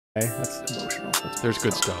Okay, that's emotional. There's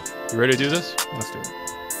good stuff. You ready to do this? Let's do it.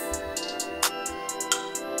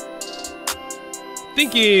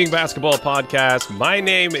 Thinking Basketball Podcast. My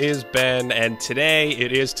name is Ben, and today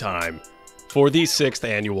it is time for the 6th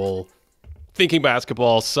annual Thinking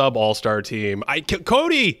Basketball Sub All-Star Team.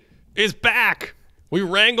 Cody is back. We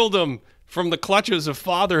wrangled him from the clutches of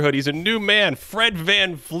fatherhood. He's a new man. Fred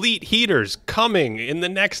Van Vliet heaters coming in the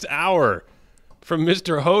next hour from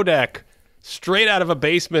Mr. Hodek, straight out of a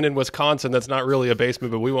basement in Wisconsin. That's not really a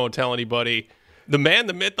basement, but we won't tell anybody. The man,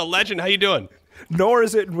 the myth, the legend. How you doing? Nor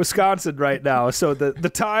is it in Wisconsin right now. So the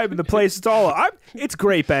time and the place, it's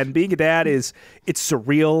great, Ben. Being a dad it's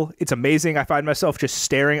surreal. It's amazing. I find myself just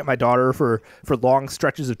staring at my daughter for long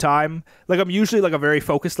stretches of time. Like, I'm usually like a very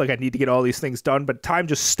focused, like I need to get all these things done, but time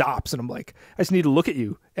just stops and I'm like, I just need to look at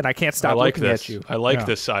you and I can't stop looking at you. I like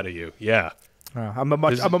this side of you. Yeah. I'm a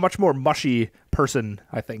much more mushy person,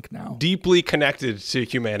 I think, now. Deeply connected to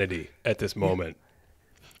humanity at this moment,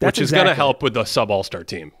 That's which is going to help with the sub All-Star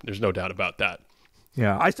team. There's no doubt about that.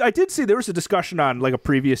 Yeah, I did see there was a discussion on like a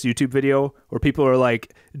previous YouTube video where people are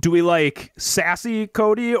like, do we like sassy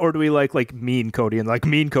Cody or do we like mean Cody? And like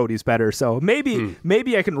mean Cody's better. So maybe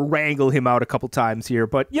I can wrangle him out a couple times here.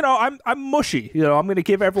 But, you know, I'm mushy. You know, I'm going to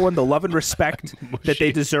give everyone the love and respect that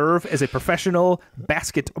they deserve as a professional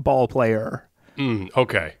basketball player.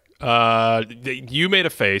 Okay. You made a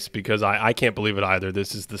face because I can't believe it either.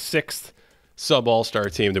 This is the 6th sub All-Star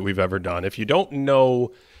team that we've ever done. If you don't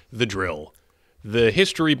know the drill, the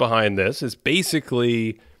history behind this is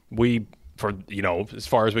basically as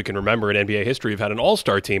far as we can remember in NBA history, we've had an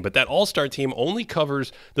all-star team, but that all-star team only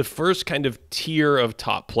covers the first kind of tier of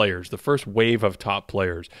top players, the first wave of top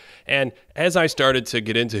players. And as I started to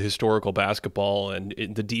get into historical basketball and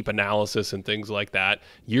the deep analysis and things like that,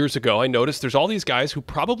 years ago, I noticed there's all these guys who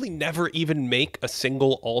probably never even make a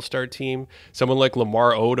single all-star team. Someone like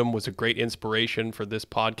Lamar Odom was a great inspiration for this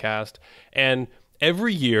podcast. And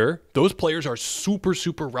every year, those players are super,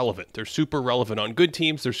 super relevant. They're super relevant on good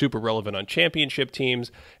teams. They're super relevant on championship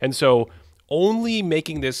teams. And so only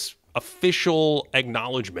making this official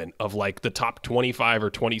acknowledgement of like the top 25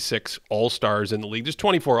 or 26 all-stars in the league. There's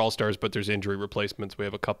 24 all-stars, but there's injury replacements. We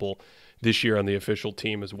have a couple this year on the official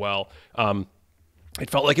team as well.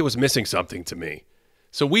 It felt like it was missing something to me.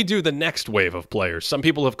 So we do the next wave of players. Some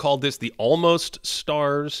people have called this the almost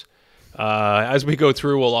stars. As we go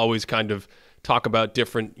through, we'll always kind of talk about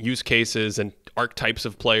different use cases and archetypes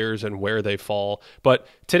of players and where they fall. But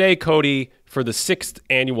today, Cody, for the 6th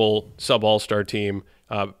annual Sub All-Star team,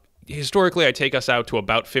 historically, I take us out to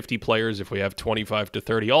about 50 players. If we have 25 to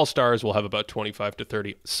 30 All-Stars, we'll have about 25 to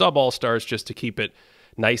 30 Sub All-Stars just to keep it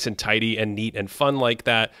nice and tidy and neat and fun like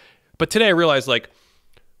that. But today I realized, like,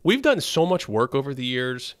 we've done so much work over the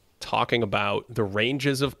years talking about the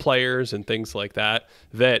ranges of players and things like that,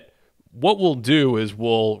 that what we'll do is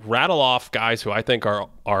we'll rattle off guys who I think are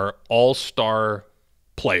all-star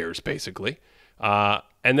players, basically. And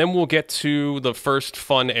then we'll get to the first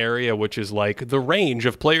fun area, which is like the range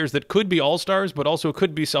of players that could be all-stars, but also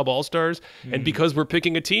could be sub-all-stars. And because we're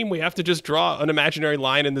picking a team, we have to just draw an imaginary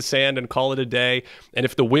line in the sand and call it a day. And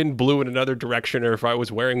if the wind blew in another direction, or if I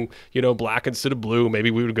was wearing, black instead of blue,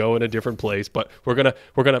 maybe we would go in a different place. But we're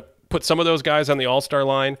gonna put some of those guys on the all-star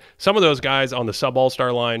line, some of those guys on the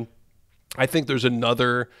sub-all-star line. I think there's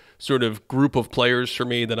another sort of group of players for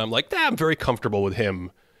me that I'm like, I'm very comfortable with him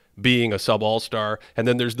being a sub all-star. And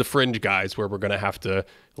then there's the fringe guys where we're going to have to,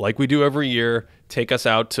 like we do every year, take us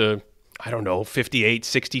out to, 58,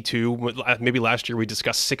 62. Maybe last year we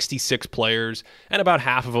discussed 66 players, and about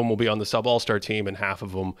half of them will be on the sub all-star team and half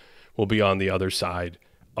of them will be on the other side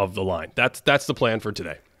of the line. That's the plan for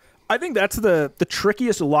today. I think that's the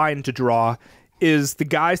trickiest line to draw, is the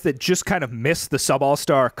guys that just kind of miss the sub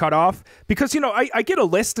all-star cutoff. Because, I get a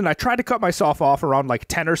list and I try to cut myself off around like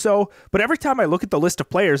 10 or so, but every time I look at the list of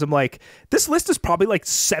players, I'm like, this list is probably like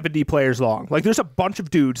 70 players long. Like, there's a bunch of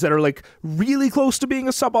dudes that are like really close to being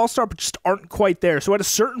a sub all-star, but just aren't quite there. So at a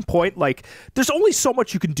certain point, like, there's only so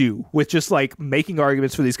much you can do with just like making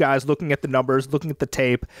arguments for these guys, looking at the numbers, looking at the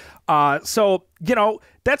tape. So,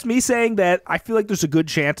 that's me saying that I feel like there's a good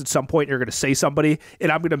chance at some point you're going to say somebody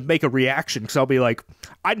and I'm going to make a reaction because I'll be like,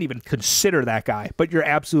 I didn't even consider that guy. But you're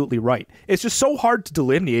absolutely right. It's just so hard to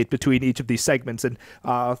delineate between each of these segments. And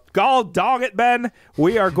God dog it, Ben,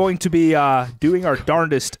 we are going to be doing our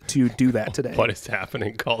darndest to do that today. What is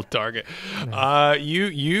happening? Called Target.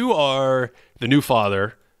 You are the new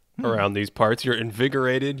father around these parts. You're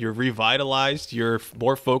invigorated. You're revitalized. You're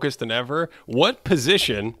more focused than ever. What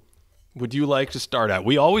position would you like to start at?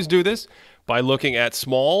 We always do this by looking at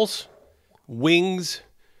smalls, wings,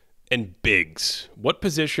 and bigs. What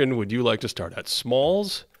position would you like to start at?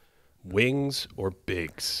 Smalls, wings or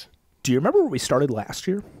bigs? Do you remember where we started last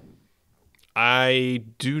year? I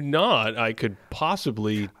do not. I could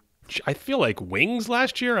possibly. I feel like wings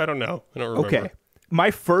last year. I don't know. I don't remember. Okay. My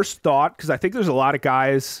first thought, because I think there's a lot of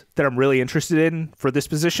guys that I'm really interested in for this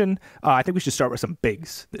position, I think we should start with some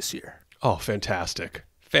bigs this year. Oh, fantastic.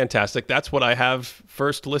 Fantastic. That's what I have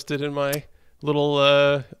first listed in my little,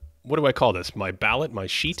 what do I call this? My ballot, my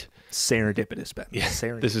sheet? Serendipitous, Ben. Yeah,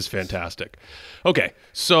 Serendipitous. this is fantastic. Okay,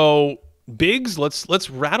 so bigs, let's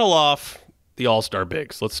rattle off the all-star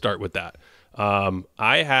bigs. Let's start with that.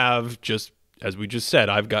 I have just, as we just said,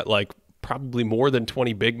 I've got like probably more than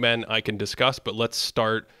 20 big men I can discuss, but let's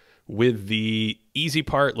start with the easy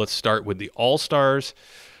part. Let's start with the all-stars.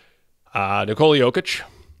 Nikola Jokic,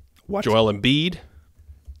 What? Joel Embiid,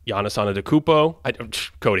 Giannis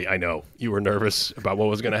Antetokounmpo. Cody, I know you were nervous about what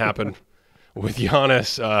was going to happen with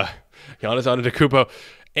Giannis Antetokounmpo.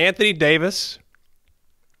 Anthony Davis.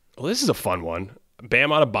 Well, this is a fun one.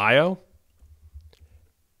 Bam Adebayo.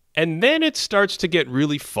 And then it starts to get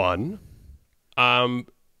really fun.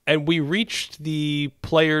 And we reached the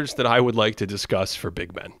players that I would like to discuss for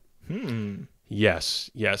big men. Yes.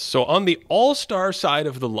 So on the all-star side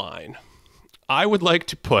of the line, I would like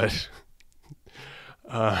to put...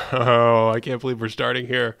 I can't believe we're starting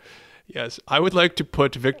here. Yes, I would like to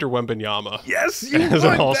put Victor Wembanyama Yes, you as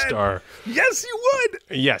would, an all-star. Ben. Yes, you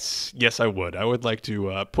would. Yes, I would. I would like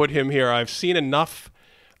to put him here. I've seen enough.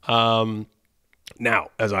 Now,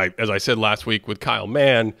 as I said last week with Kyle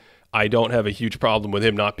Mann, I don't have a huge problem with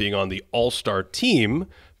him not being on the all-star team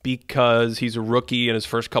because he's a rookie and his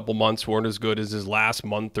first couple months weren't as good as his last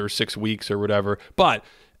month or 6 weeks or whatever. But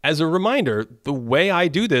as a reminder, the way I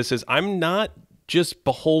do this is I'm not just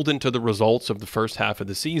beholden to the results of the first half of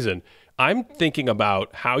the season. I'm thinking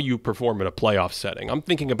about how you perform in a playoff setting. I'm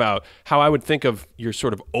thinking about how I would think of your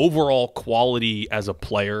sort of overall quality as a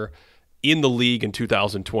player in the league in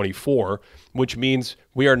 2024, which means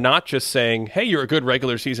we are not just saying, hey, you're a good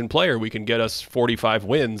regular season player, we can get us 45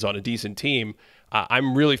 wins on a decent team.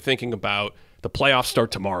 I'm really thinking about the playoffs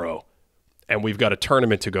start tomorrow, and we've got a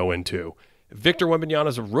tournament to go into. Victor Wembanyama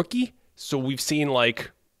is a rookie, so we've seen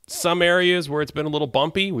like some areas where it's been a little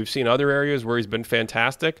bumpy. We've seen other areas where he's been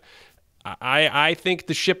fantastic. I think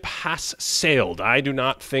the ship has sailed. I do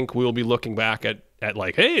not think we'll be looking back at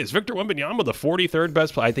like, hey, is Victor Wembanyama the 43rd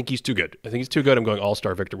best player? I think he's too good. I'm going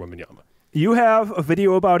all-star Victor Wembanyama. You have a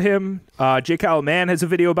video about him. J. Kyle Mann has a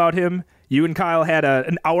video about him. You and Kyle had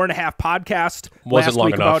an hour-and-a-half podcast last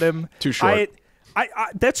week about him. Too short.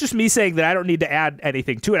 That's just me saying that I don't need to add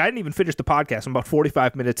anything to it. I didn't even finish the podcast. I'm about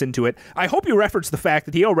 45 minutes into it. I hope you reference the fact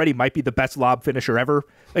that he already might be the best lob finisher ever.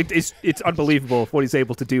 Like, it's unbelievable what he's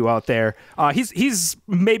able to do out there. He's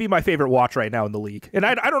maybe my favorite watch right now in the league. And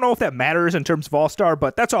I don't know if that matters in terms of all-star,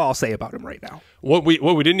 but that's all I'll say about him right now. What we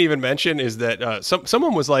didn't even mention is that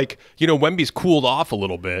someone was like, Wemby's cooled off a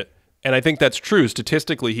little bit. And I think that's true.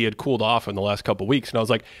 Statistically, he had cooled off in the last couple of weeks. And I was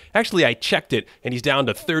like, actually, I checked it, and he's down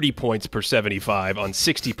to 30 points per 75 on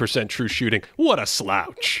 60% true shooting. What a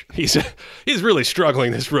slouch. He's really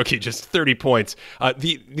struggling, this rookie, just 30 points. Of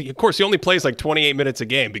course, he only plays like 28 minutes a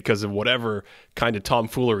game because of whatever kind of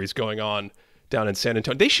tomfoolery is going on down in San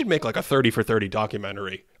Antonio. They should make like a 30 for 30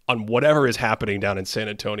 documentary on whatever is happening down in San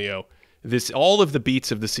Antonio. All of the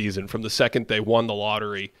beats of the season from the second they won the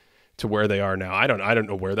lottery to where they are now. I don't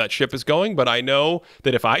know where that ship is going, but I know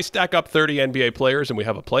that if I stack up 30 NBA players and we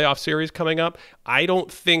have a playoff series coming up, I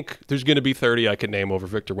don't think there's going to be 30 I can name over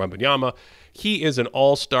Victor Wembanyama. He is an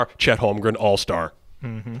all-star. Chet Holmgren, all-star.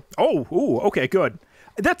 Mm-hmm. Okay, good.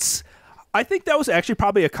 I think that was actually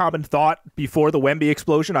probably a common thought before the Wemby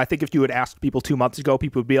explosion. I think if you had asked people 2 months ago,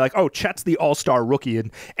 people would be like, oh, Chet's the all-star rookie.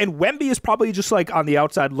 And Wemby is probably just like on the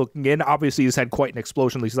outside looking in. Obviously, he's had quite an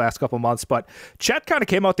explosion these last couple of months, but Chet kind of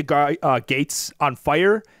came out the gates on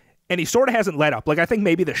fire, and he sort of hasn't let up. Like, I think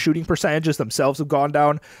maybe the shooting percentages themselves have gone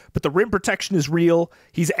down, but the rim protection is real.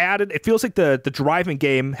 He's added, it feels like the driving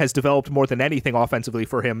game has developed more than anything offensively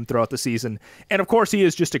for him throughout the season. And of course, he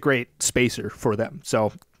is just a great spacer for them.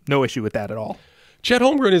 So no issue with that at all. Chet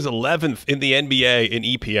Holmgren is 11th in the NBA in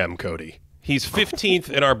EPM, Cody. He's 15th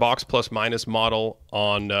in our box plus minus model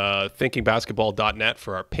on thinkingbasketball.net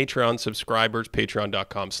for our Patreon subscribers,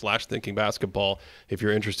 patreon.com/thinkingbasketball if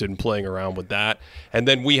you're interested in playing around with that. And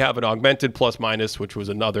then we have an augmented plus minus, which was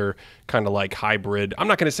another kind of like hybrid. I'm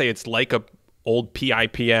not going to say it's like a old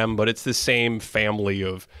PIPM, but it's the same family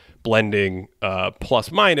of blending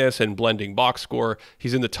plus minus and blending box score.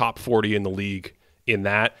 He's in the top 40 in the league in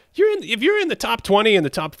that. If you're in the top 20 and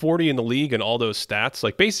the top 40 in the league and all those stats,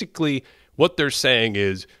 like basically what they're saying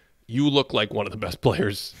is you look like one of the best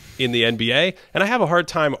players in the NBA. And I have a hard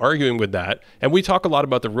time arguing with that. And we talk a lot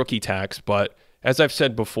about the rookie tax, but as I've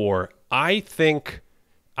said before, I think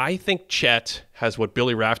Chet has what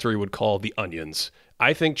Billy Raftery would call the onions.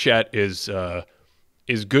 I think Chet is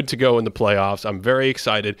good to go in the playoffs. I'm very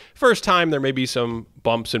excited. First time, there may be some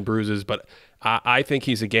bumps and bruises, but I think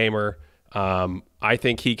he's a gamer. I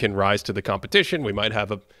think he can rise to the competition. We might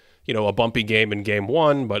have a bumpy game in game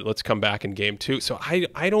 1, but let's come back in game 2. So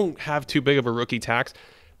I don't have too big of a rookie tax.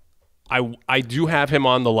 I do have him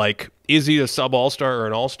on the, like, is he a sub all-star or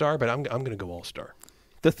an all-star? But I'm going to go all-star.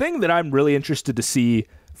 The thing that I'm really interested to see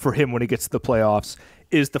for him when he gets to the playoffs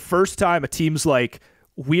is the first time a team's like,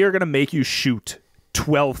 we are going to make you shoot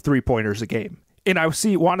 12 three-pointers a game. And I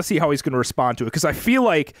want to see how he's going to respond to it, because I feel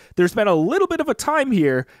like there's been a little bit of a time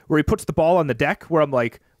here where he puts the ball on the deck where I'm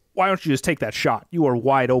like, why don't you just take that shot? You are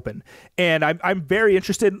wide open. And I'm very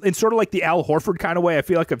interested in sort of like the Al Horford kind of way. I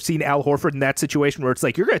feel like I've seen Al Horford in that situation where it's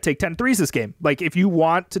like, you're going to take 10 threes this game. Like, if you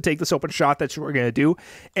want to take this open shot, that's what we're going to do.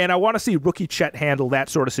 And I want to see rookie Chet handle that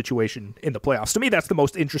sort of situation in the playoffs. To me, that's the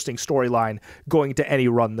most interesting storyline going into any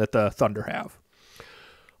run that the Thunder have.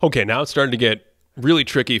 Okay, now it's starting to get really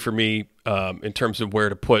tricky for me in terms of where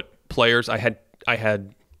to put players. I had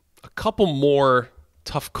a couple more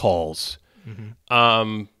tough calls.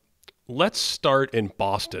 Mm-hmm. Let's start in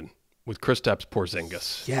Boston with Kristaps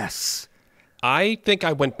Porzingis. Yes. I think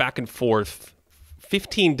I went back and forth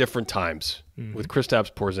 15 different times with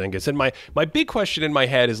Kristaps Porzingis. And my big question in my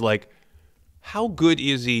head is, like, how good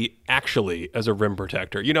is he actually as a rim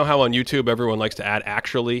protector? You know how on YouTube everyone likes to add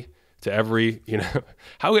actually to every,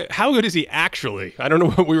 how good is he actually? I don't know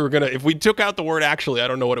what we were going to, if we took out the word actually, I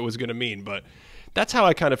don't know what it was going to mean, but that's how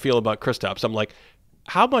I kind of feel about Kristaps. I'm like,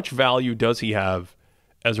 how much value does he have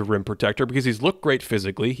as a rim protector? Because he's looked great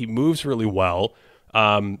physically. He moves really well.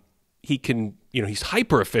 He can, he's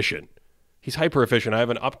hyper efficient. He's hyper efficient. I have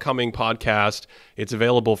an upcoming podcast. It's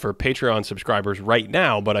available for Patreon subscribers right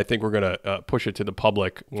now, but I think we're going to push it to the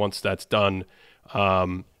public once that's done,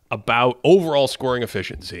 about overall scoring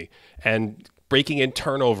efficiency and breaking in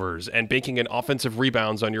turnovers and baking in offensive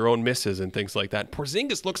rebounds on your own misses and things like that.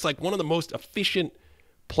 Porzingis looks like one of the most efficient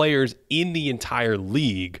players in the entire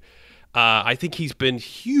league. I think he's been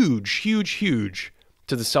huge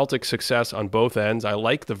to the Celtics' success on both ends. I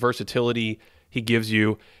like the versatility he gives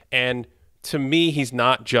you. And to me, he's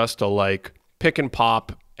not just a, like, pick and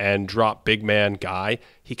pop and drop big man guy.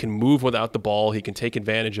 He can move without the ball. He can take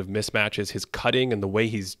advantage of mismatches. His cutting and the way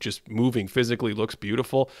he's just moving physically looks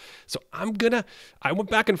beautiful. So I went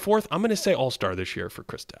back and forth. I'm going to say all-star this year for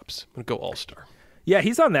Kristaps. I'm going to go all-star. Yeah,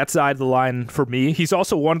 he's on that side of the line for me. He's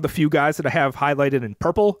also one of the few guys that I have highlighted in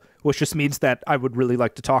purple, which just means that I would really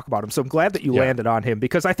like to talk about him. So I'm glad that you landed on him,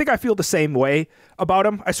 because I think I feel the same way about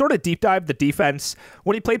him. I sort of deep dived the defense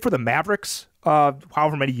when he played for the Mavericks,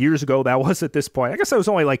 however many years ago that was at this point. I guess that was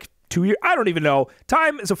only like 2 years. I don't even know.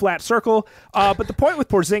 Time is a flat circle. But the point with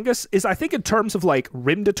Porzingis is, I think in terms of, like,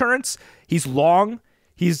 rim deterrence, he's long.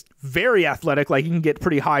 He's very athletic. Like, he can get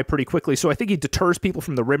pretty high pretty quickly. So I think he deters people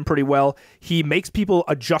from the rim pretty well. He makes people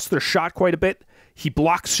adjust their shot quite a bit. He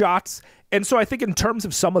blocks shots. And so I think in terms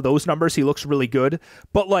of some of those numbers, he looks really good.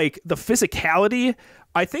 But, like, the physicality,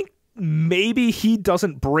 I think maybe he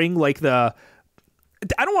doesn't bring, like,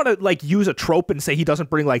 I don't want to, like, use a trope and say he doesn't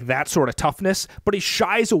bring, like, that sort of toughness, but he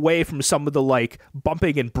shies away from some of the, like,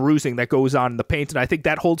 bumping and bruising that goes on in the paint, and I think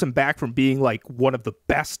that holds him back from being, like, one of the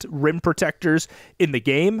best rim protectors in the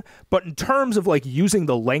game. But in terms of, like, using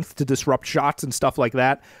the length to disrupt shots and stuff like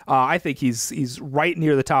that, I think he's right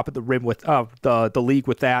near the top of the rim with the league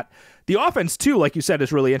with that. The offense, too, like you said,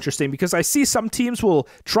 is really interesting, because I see some teams will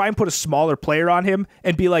try and put a smaller player on him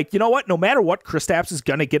and be like, you know what, no matter what, Kristaps is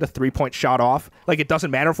going to get a three-point shot off. Like, it doesn't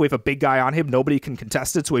matter if we have a big guy on him. Nobody can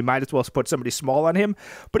contest it, so we might as well put somebody small on him.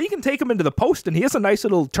 But he can take him into the post, and he has a nice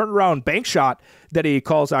little turnaround bank shot that he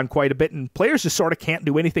calls on quite a bit, and players just sort of can't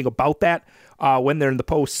do anything about that when they're in the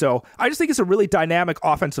post. So I just think it's a really dynamic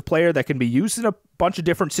offensive player that can be used in a bunch of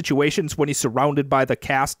different situations when he's surrounded by the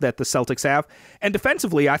cast that the Celtics have. And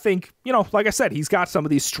defensively, I think, like I said, he's got some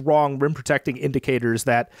of these strong rim protecting indicators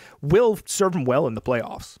that will serve him well in the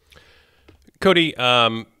playoffs. Cody,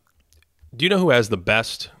 do you know who has the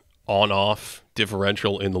best on-off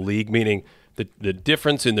differential in the league? Meaning the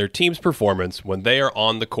difference in their team's performance when they are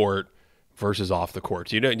on the court versus off the court.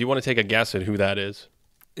 Do you want to take a guess at who that is?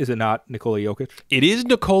 Is it not Nikola Jokic? It is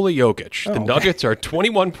Nikola Jokic. Oh, the Nuggets are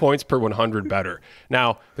 21 points per 100 better.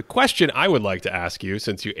 Now, the question I would like to ask you,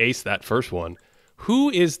 since you aced that first one, who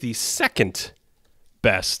is the second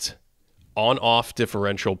best on-off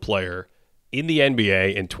differential player in the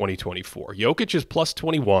NBA in 2024? Jokic is plus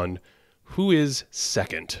 21. Who is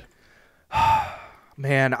second?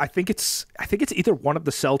 Man, I think it's either one of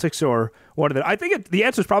the Celtics or one of the. I think the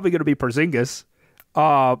answer is probably going to be Porzingis.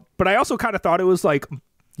 But I also kind of thought it was like,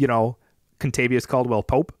 Contavious Caldwell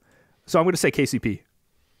Pope. So I'm going to say KCP.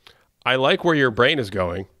 I like where your brain is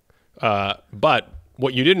going, but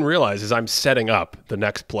what you didn't realize is I'm setting up the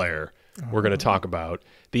next player we're going to talk about.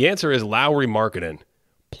 The answer is Lauri Markkanen,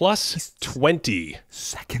 plus 20.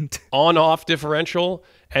 Second. On-off differential.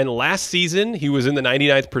 And last season, he was in the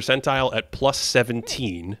 99th percentile at plus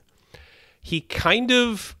 17. He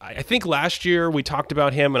I think last year we talked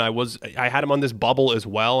about him, and I had him on this bubble as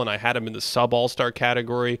well, and I had him in the sub-all-star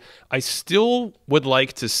category. I still would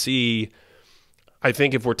like to see, I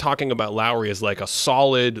think if we're talking about Lowry as like a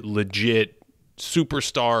solid, legit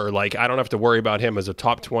superstar, like I don't have to worry about him as a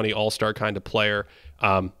top 20 all-star kind of player.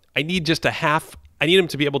 I need him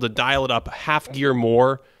to be able to dial it up a half gear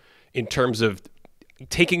more in terms of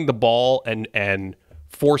taking the ball and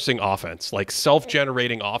forcing offense, like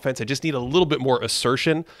self-generating offense. I just need a little bit more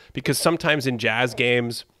assertion, because sometimes in Jazz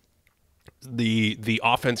games, the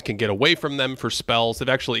offense can get away from them for spells.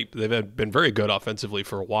 They've been very good offensively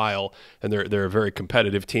for a while, and they're a very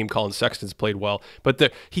competitive team. Colin Sexton's played well,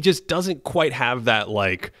 but he just doesn't quite have that,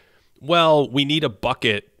 like, well, we need a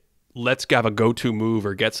bucket, let's have a go-to move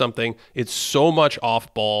or get something. It's so much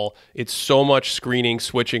off ball. It's so much screening,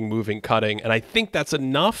 switching, moving, cutting. And I think that's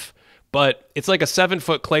enough, but it's like a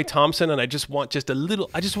 7-foot Klay Thompson. And I just want a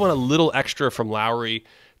little extra from Lowry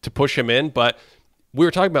to push him in. But we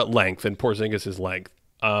were talking about length and Porzingis' length.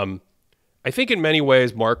 I think in many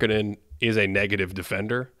ways, Markkanen is a negative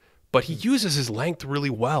defender, but he uses his length really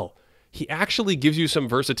well. He actually gives you some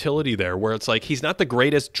versatility there, where it's like he's not the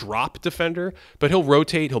greatest drop defender, but he'll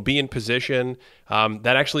rotate, he'll be in position.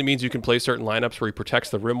 That actually means you can play certain lineups where he protects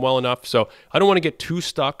the rim well enough. So I don't want to get too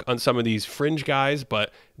stuck on some of these fringe guys,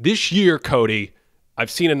 but this year, Cody,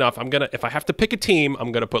 I've seen enough. If I have to pick a team,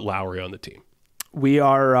 I'm gonna put Lowry on the team. We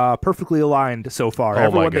are perfectly aligned so far.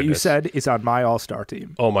 Everyone that you said is on my all-star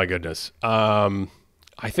team. Oh my goodness. I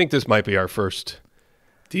think this might be our first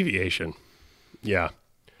deviation. Yeah.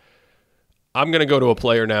 I'm going to go to a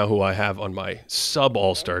player now who I have on my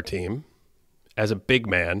sub-all-star team as a big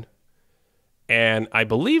man. And I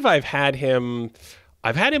believe I've had him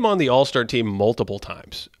on the all-star team multiple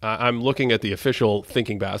times. I'm looking at the official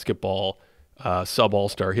Thinking Basketball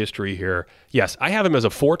sub-all-star history here. Yes, I have him as a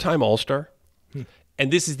 4-time all-star.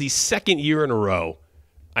 And this is the second year in a row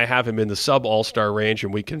I have him in the sub-all-star range,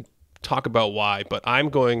 and we can talk about why. But I'm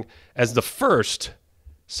going, as the first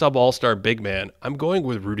sub-all-star big man, I'm going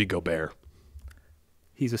with Rudy Gobert.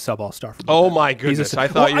 He's a sub all-star for me. Oh my goodness! I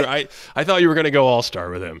thought you were going to go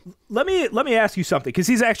all-star with him. Let me ask you something, because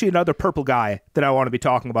he's actually another purple guy that I want to be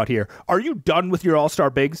talking about here. Are you done with your all-star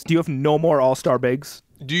bigs? Do you have no more all-star bigs?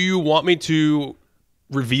 Do you want me to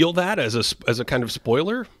reveal that as a kind of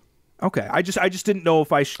spoiler? Okay, I just didn't know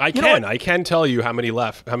if I should. I can tell you how many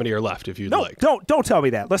are left if you'd like. Don't tell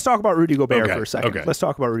me that. Let's talk about Rudy Gobert for a second. Okay. Let's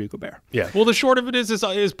talk about Rudy Gobert. Yeah. Well, the short of it is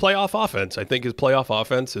playoff offense. I think his playoff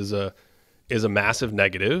offense is a massive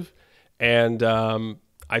negative, and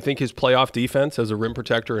I think his playoff defense as a rim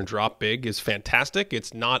protector and drop big is fantastic.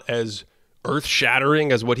 It's not as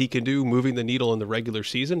earth-shattering as what he can do moving the needle in the regular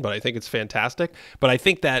season, but I think it's fantastic. But I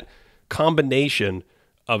think that combination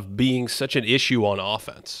of being such an issue on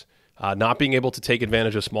offense, not being able to take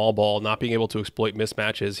advantage of small ball, not being able to exploit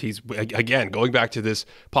mismatches. He's, again, going back to this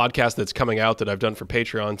podcast that's coming out that I've done for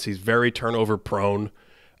Patreons, he's very turnover prone.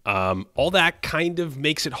 All that kind of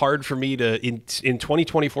makes it hard for me to, in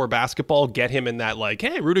 2024 basketball, get him in that, like,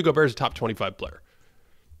 hey, Rudy Gobert's a top 25 player.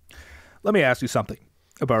 Let me ask you something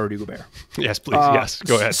about Rudy Gobert. Yes, please. Yes,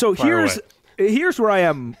 go ahead. So here's where I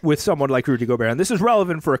am with someone like Rudy Gobert, and this is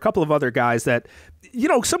relevant for a couple of other guys that,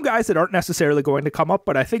 some guys that aren't necessarily going to come up,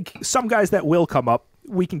 but I think some guys that will come up,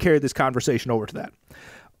 we can carry this conversation over to that.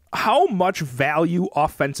 How much value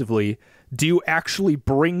offensively do you actually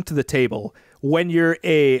bring to the table when you're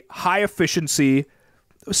a high efficiency,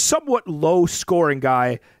 somewhat low scoring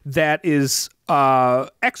guy that is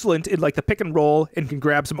excellent in like the pick and roll and can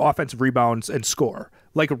grab some offensive rebounds and score?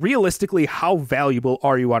 Like, realistically, how valuable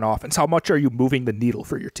are you on offense? How much are you moving the needle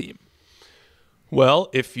for your team? Well,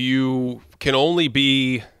 if you can only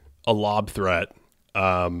be a lob threat,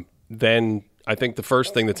 then I think the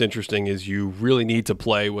first thing that's interesting is you really need to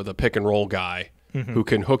play with a pick and roll guy who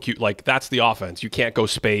can hook you. Like, that's the offense. You can't go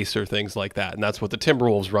space or things like that. And that's what the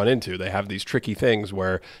Timberwolves run into. They have these tricky things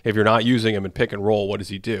where if you're not using him in pick and roll, what does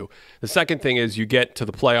he do? The second thing is you get to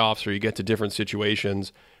the playoffs or you get to different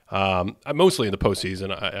situations, mostly in the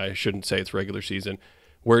postseason. I shouldn't say it's regular season,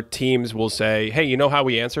 where teams will say, hey, you know how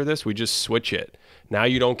we answer this? We just switch it. Now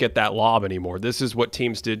you don't get that lob anymore. This is what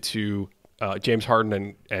teams did to James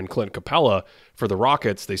Harden and Clint Capella for the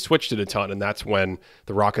Rockets, they switched it a ton, and that's when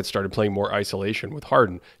the Rockets started playing more isolation with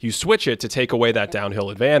Harden. You switch it to take away that downhill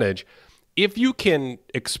advantage. If you can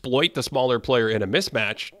exploit the smaller player in a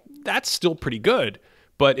mismatch, that's still pretty good.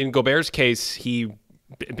 But in Gobert's case, he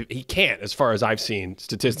can't, as far as I've seen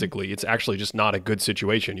statistically. It's actually just not a good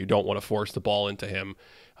situation. You don't want to force the ball into him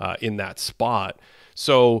in that spot.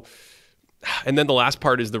 So, and then the last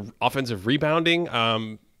part is the offensive rebounding.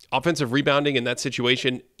 Offensive rebounding in that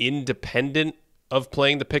situation, independent of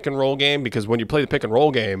playing the pick and roll game, because when you play the pick and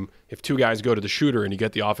roll game, if two guys go to the shooter and you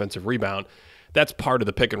get the offensive rebound, that's part of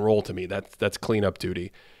the pick and roll to me. That's cleanup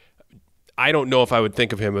duty. I don't know if I would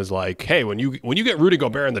think of him as like, hey, when you get Rudy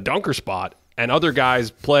Gobert in the dunker spot and other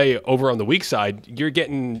guys play over on the weak side, you're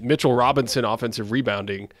getting Mitchell Robinson offensive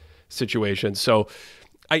rebounding situations. So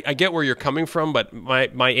I get where you're coming from, but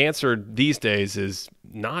my answer these days is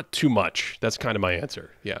not too much. That's kind of my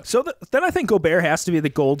answer. Yeah. So then I think Gobert has to be the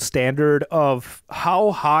gold standard of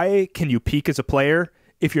how high can you peak as a player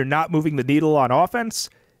if you're not moving the needle on offense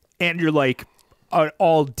and you're like an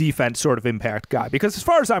all defense sort of impact guy. Because as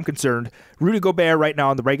far as I'm concerned, Rudy Gobert right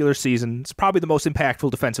now in the regular season is probably the most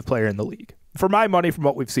impactful defensive player in the league, for my money, from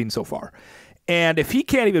what we've seen so far. And if he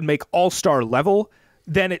can't even make all-star level,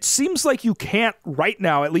 then it seems like you can't right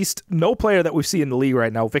now, at least no player that we see in the league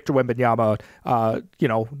right now, Victor Wembanyama,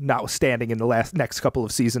 notwithstanding in the next couple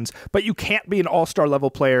of seasons, but you can't be an all-star level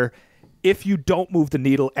player if you don't move the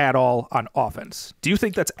needle at all on offense. Do you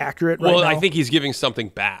think that's accurate right now? Well, I think he's giving something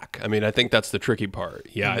back. I mean, I think that's the tricky part.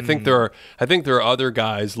 Yeah, I think there are other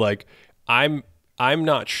guys like I'm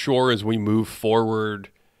not sure as we move forward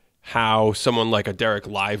how someone like a Derek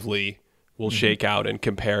Lively will shake out and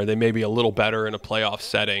compare. They may be a little better in a playoff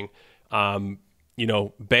setting.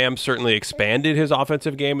 Bam certainly expanded his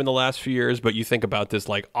offensive game in the last few years, but you think about this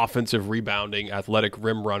like offensive rebounding, athletic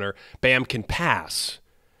rim runner. Bam can pass.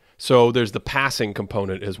 So there's the passing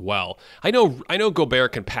component as well. I know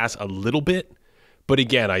Gobert can pass a little bit, but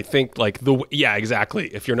again, I think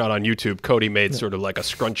exactly. If you're not on YouTube, Cody made sort of like a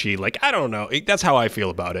scrunchy, like, I don't know. That's how I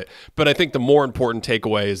feel about it. But I think the more important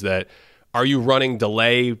takeaway is that, are you running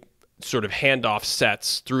delay sort of handoff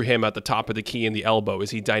sets through him at the top of the key and the elbow?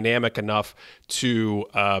 Is he dynamic enough to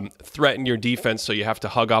threaten your defense so you have to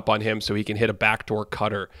hug up on him so he can hit a backdoor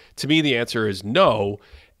cutter? To me, the answer is no.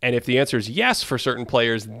 And if the answer is yes for certain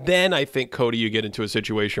players, then I think, Cody, you get into a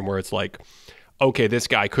situation where it's like, okay, this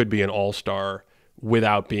guy could be an all-star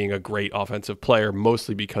without being a great offensive player,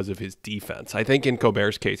 mostly because of his defense. I think in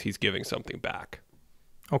Gobert's case, he's giving something back.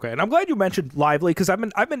 Okay, and I'm glad you mentioned Lively, because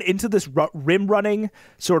I've been into this rim running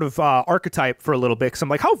sort of archetype for a little bit, because I'm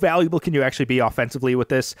like, how valuable can you actually be offensively with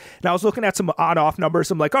this? And I was looking at some on-off numbers.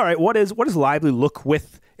 I'm like, all right, what does Lively look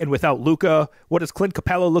with and without Luka? What does Clint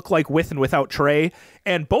Capella look like with and without Trey?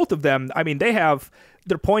 And both of them, I mean, they have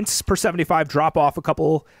their points per 75 drop off a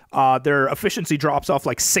couple. Their efficiency drops off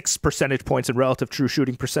like 6 percentage points in relative true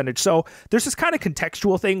shooting percentage. So there's this kind of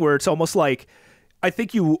contextual thing where it's almost like, I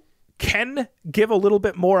think you can give a little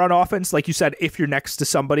bit more on offense, like you said, if you're next to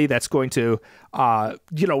somebody that's going to,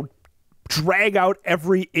 drag out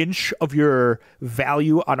every inch of your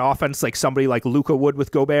value on offense, like somebody like Luka would with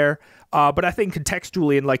Gobert. But I think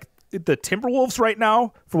contextually, in like the Timberwolves right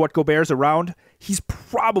now, for what Gobert's around, he's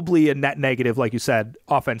probably a net negative, like you said,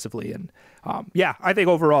 offensively. And I think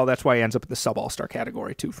overall that's why he ends up in the sub-all-star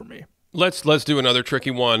category too for me. Let's do another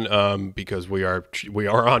tricky one because we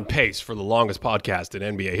are on pace for the longest podcast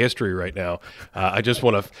in NBA history right now. I just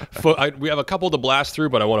want to we have a couple to blast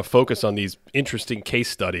through, but I want to focus on these interesting case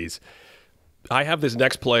studies. I have this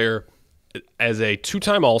next player as a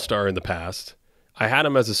 2-time All-Star in the past. I had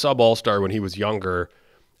him as a sub-All-Star when he was younger.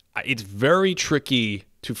 It's very tricky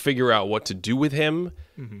to figure out what to do with him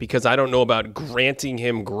because I don't know about granting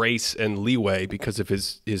him grace and leeway because of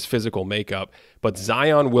his physical makeup. But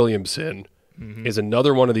Zion Williamson is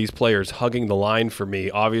another one of these players hugging the line for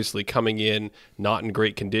me, obviously coming in not in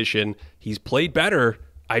great condition. He's played better.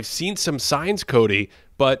 I've seen some signs, Cody,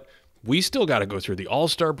 but we still got to go through the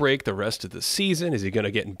All-Star break, the rest of the season. Is he going to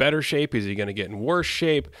get in better shape? Is he going to get in worse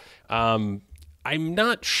shape? I'm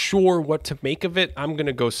not sure what to make of it. I'm going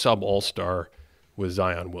to go sub-All-Star with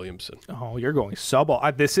Zion Williamson. Oh, you're going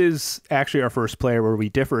sub-all. This is actually our first player where we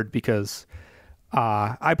differed because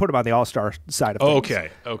I put him on the All-Star side of things.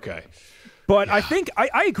 Okay. But I think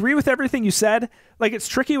I agree with everything you said. Like, it's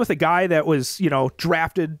tricky with a guy that was,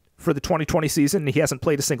 drafted for the 2020 season, and he hasn't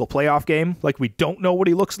played a single playoff game. Like, we don't know what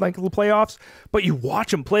he looks like in the playoffs, but you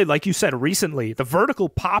watch him play, like you said recently, the vertical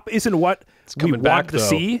pop isn't what we want to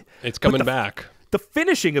see. It's coming back. the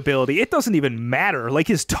finishing ability, it doesn't even matter. Like,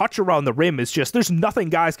 his touch around the rim is just, there's nothing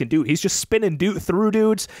guys can do. He's just spinning through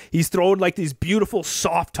dudes. He's throwing like these beautiful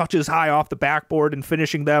soft touches high off the backboard and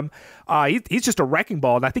finishing them. He's just a wrecking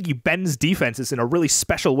ball, and I think he bends defenses in a really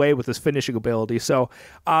special way with his finishing ability. So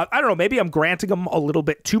I don't know, maybe I'm granting him a little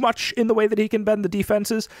bit too much in the way that he can bend the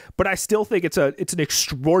defenses, but I still think it's an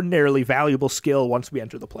extraordinarily valuable skill once we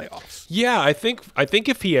enter the playoffs. Yeah, I think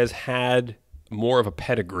if he has had more of a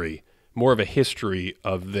pedigree, more of a history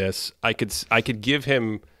of this, I could give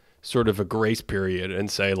him sort of a grace period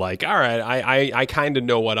and say, like, all right, I kind of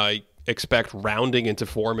know what I expect rounding into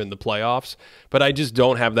form in the playoffs, but I just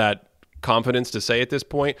don't have that confidence to say at this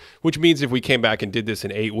point, which means if we came back and did this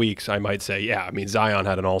in 8 weeks, I might say, yeah, I mean, Zion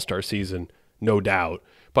had an all-star season, no doubt.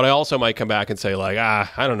 But I also might come back and say, like,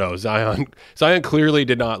 I don't know, Zion clearly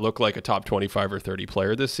did not look like a top 25 or 30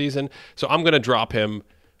 player this season, so I'm going to drop him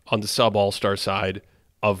on the sub-all-star side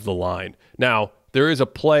of the line. Now, there is a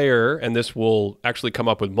player, and this will actually come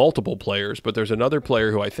up with multiple players, but there's another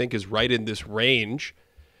player who I think is right in this range,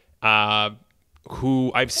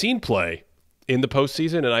 who I've seen play in the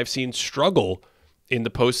postseason, and I've seen struggle in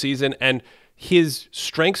the postseason, and his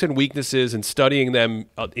strengths and weaknesses and studying them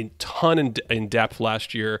in depth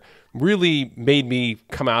last year really made me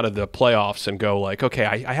come out of the playoffs and go like, okay,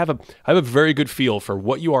 I have a very good feel for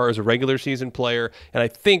what you are as a regular season player, and I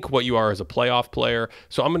think what you are as a playoff player.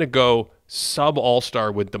 So I'm going to go sub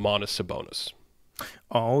all-star with Domantas Sabonis.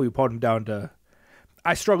 Oh, you put him down to...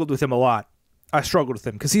 I struggled with him a lot. I struggled with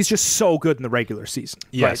him because he's just so good in the regular season.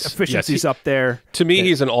 Yes. Right? Efficiency's up there. To me,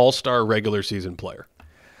 he's an all-star regular season player.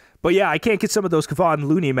 But yeah, I can't get some of those Kevon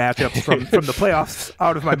Looney matchups from the playoffs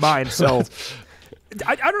out of my mind. So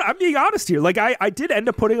I don't know. I'm being honest here. Like, I did end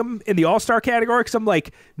up putting him in the all-star category because I'm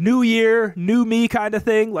like, new year, new me kind of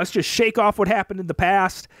thing. Let's just shake off what happened in the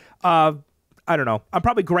past. I don't know. I'm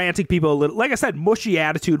probably granting people a little, like I said, mushy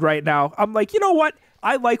attitude right now. I'm like, you know what?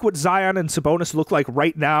 I like what Zion and Sabonis look like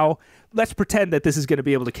right now. Let's pretend that this is going to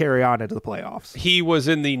be able to carry on into the playoffs. He was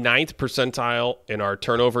in the 9th percentile in our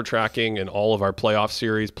turnover tracking and all of our playoff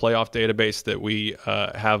database that we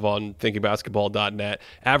have on thinkingbasketball.net.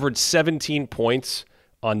 Averaged 17 points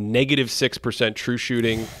on -6% true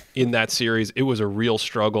shooting in that series. It was a real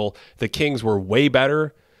struggle. The Kings were way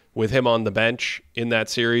better with him on the bench in that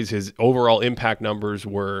series. His overall impact numbers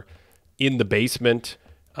were in the basement.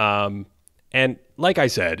 And like I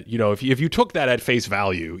said, you know, if you took that at face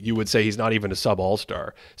value, you would say he's not even a sub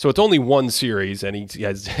all-star. So it's only one series, and he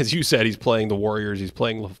has, as you said, he's playing the Warriors, he's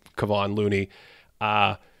playing Kevon Looney.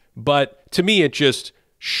 But to me, it just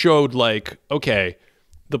showed like, okay,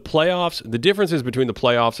 the playoffs, the differences between the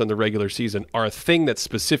playoffs and the regular season are a thing that's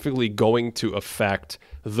specifically going to affect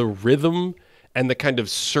the rhythm and the kind of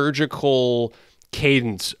surgical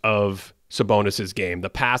cadence of Sabonis's game, the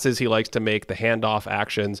passes he likes to make, the handoff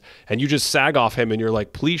actions, and you just sag off him and you're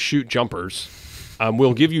like, please shoot jumpers.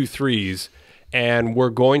 We'll give you threes, and we're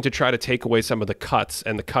going to try to take away some of the cuts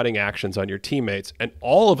and the cutting actions on your teammates. And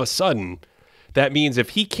all of a sudden, that means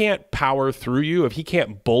if he can't power through you, if he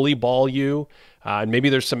can't bully ball you, and maybe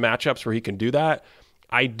there's some matchups where he can do that,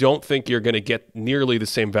 I don't think you're going to get nearly the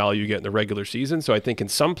same value you get in the regular season. So I think in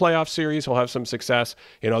some playoff series, he'll have some success.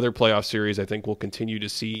 In other playoff series, I think we'll continue to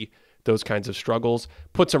see those kinds of struggles.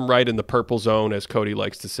 Puts him right in the purple zone, as Cody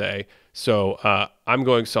likes to say. So I'm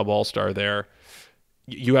going sub all-star there.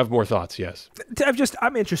 You have more thoughts, yes?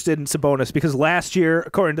 I'm interested in Sabonis because last year,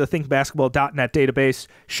 according to the thinkbasketball.net database,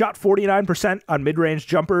 shot 49% on mid-range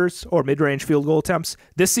jumpers or mid-range field goal attempts.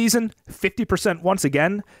 This season, 50% once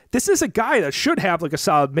again. This is a guy that should have like a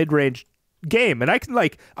solid mid-range game, and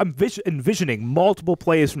I'm envisioning multiple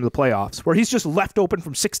plays from the playoffs where he's just left open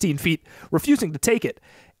from 16 feet, refusing to take it.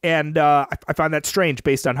 And I find that strange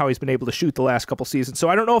based on how he's been able to shoot the last couple seasons. So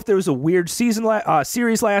I don't know if there was a weird series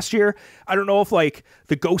last year. I don't know if like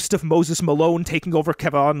the ghost of Moses Malone taking over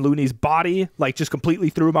Kevon Looney's body like just completely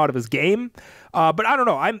threw him out of his game. But I don't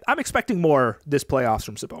know. I'm expecting more this playoffs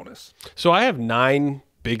from Sabonis. So I have 9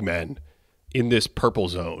 big men in this purple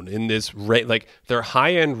zone, in this like their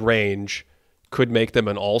high end range could make them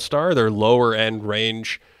an all-star. Their lower end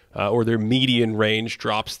range or their median range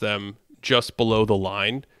drops them just below the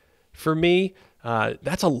line. For me,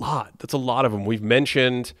 that's a lot. That's a lot of them. We've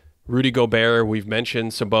mentioned Rudy Gobert. We've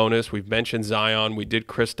mentioned Sabonis. We've mentioned Zion. We did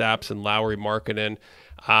Kristaps and Lowry Markkanen.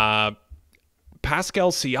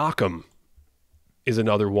 Pascal Siakam is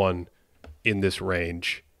another one in this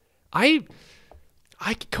range.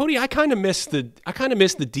 Cody, I kind of miss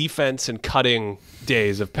the defense and cutting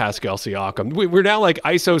days of Pascal Siakam. We're now like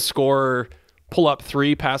ISO scorer, pull up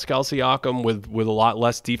 3 Pascal Siakam with a lot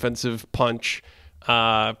less defensive punch.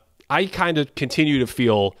 I kind of continue to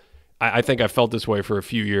feel I think I felt this way for a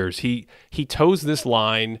few years. He toes this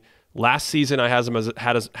line. Last season, I had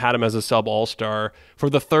him as a sub all-star. For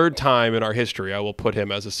the third time in our history, I will put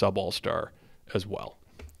him as a sub all-star as well.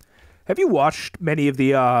 Have you watched many of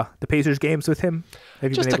the Pacers games with him?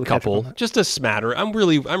 Have you Just been able a to catch up on couple, that? just a smatter. I'm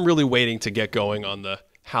really waiting to get going on the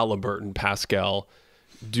Halliburton Pascal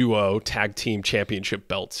duo tag team championship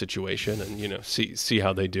belt situation, and see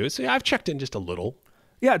how they do. So I've checked in just a little.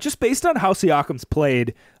 Yeah, just based on how Siakam's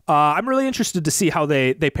played, I'm really interested to see how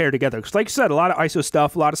they pair together. Because like you said, a lot of ISO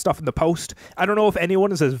stuff, a lot of stuff in the post. I don't know if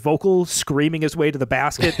anyone is as vocal screaming his way to the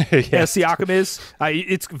basket as Siakam is.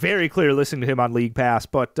 It's very clear listening to him on League Pass.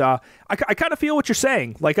 But I kind of feel what you're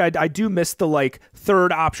saying. Like I do miss the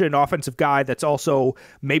third option offensive guy that's also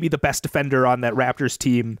maybe the best defender on that Raptors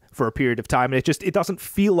team for a period of time. And it doesn't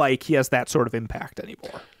feel like he has that sort of impact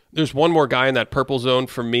anymore. There's one more guy in that purple zone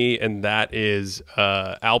for me, and that is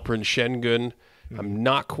Alperen Şengün. I'm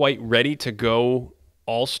not quite ready to go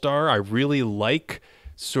all-star. I really like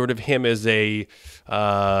sort of him as a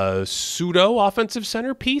pseudo-offensive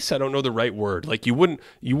centerpiece. I don't know the right word. Like you wouldn't,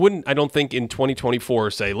 I don't think in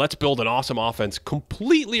 2024 say, let's build an awesome offense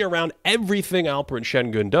completely around everything Alperen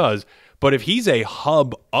Şengün does. But if he's a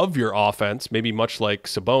hub of your offense, maybe much like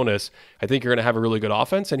Sabonis, I think you're going to have a really good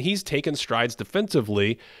offense. And he's taken strides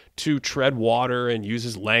defensively to tread water and use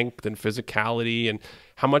his length and physicality. And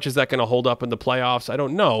how much is that going to hold up in the playoffs? I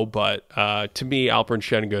don't know. But to me, Alperen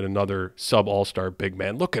Şengün, another sub-all-star big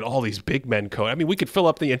man. Look at all these big men, Code. I mean, we could fill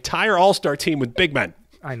up the entire all-star team with big men.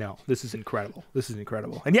 I know. This is incredible.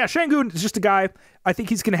 And yeah, Şengün is just a guy, I think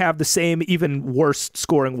he's going to have the same, even worse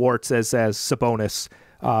scoring warts as Sabonis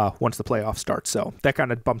once the playoffs start. So that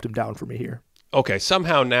kind of bumped him down for me here. Okay,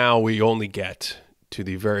 somehow now we only get to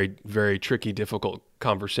the very, very tricky, difficult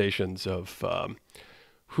conversations of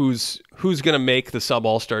who's going to make the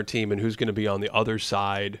sub-all-star team and who's going to be on the other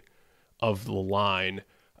side of the line.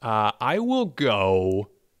 I will go.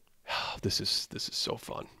 This is so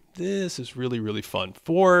fun. This is really, really fun.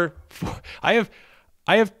 I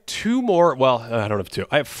have two more. Well, I don't have two.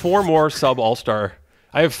 I have four more sub-all-star.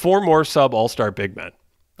 I have four more sub-all-star big men.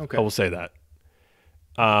 Okay. I will say that.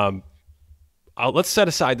 Let's set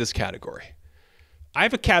aside this category. I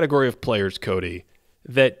have a category of players, Cody,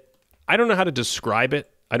 that I don't know how to describe it.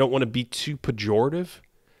 I don't want to be too pejorative,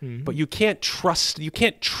 but you can't trust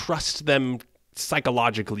them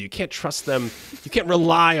psychologically. You can't trust them. You can't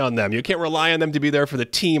rely on them. You can't rely on them to be there for the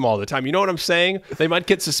team all the time. You know what I'm saying? They might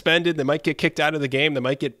get suspended. They might get kicked out of the game. They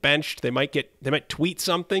might get benched. They might tweet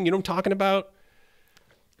something. You know what I'm talking about?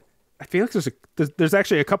 I feel like there's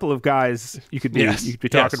actually a couple of guys you could be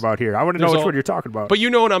talking about here. I want to know which one you're talking about. But you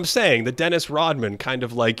know what I'm saying? The Dennis Rodman kind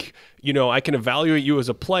of like, I can evaluate you as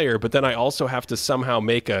a player, but then I also have to somehow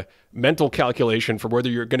make a mental calculation for whether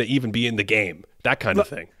you're going to even be in the game. That kind of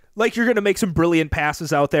thing. Like you're going to make some brilliant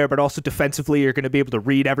passes out there, but also defensively you're going to be able to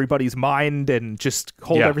read everybody's mind and just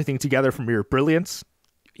hold everything together from your brilliance.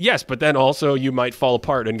 Yes, but then also you might fall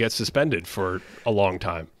apart and get suspended for a long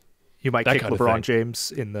time. You might kick LeBron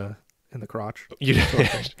James in the crotch.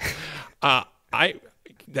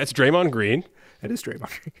 That's Draymond Green. That is Draymond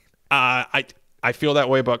Green. I feel that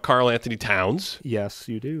way about Karl Anthony Towns. Yes,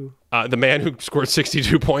 you do. The man who scored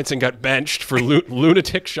 62 points and got benched for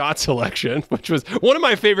lunatic shot selection, which was one of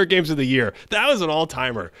my favorite games of the year. That was an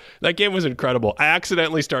all-timer. That game was incredible. I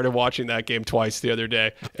accidentally started watching that game twice the other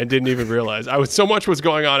day and didn't even realize. So much was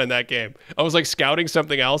going on in that game. I was like scouting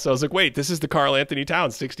something else. I was like, wait, this is the Karl Anthony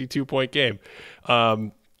Towns 62-point game.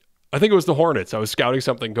 I think it was the Hornets. I was scouting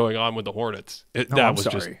something going on with the Hornets.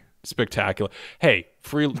 Just spectacular. Hey,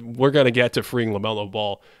 we're going to get to freeing LaMelo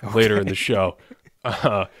Ball later in the show.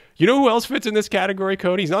 You know who else fits in this category,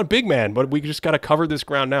 Cody? He's not a big man, but we just got to cover this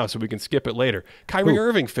ground now so we can skip it later. Kyrie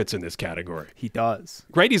Irving fits in this category. He does.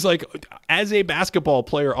 Right? He's like, as a basketball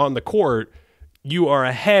player on the court, you are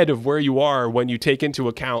ahead of where you are when you take into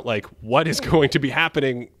account like what is going to be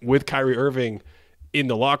happening with Kyrie Irving in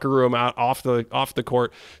the locker room, off the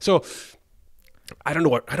court. So I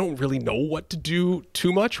don't really know what to do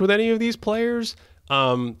too much with any of these players.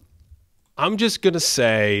 I'm just gonna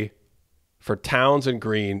say for Towns and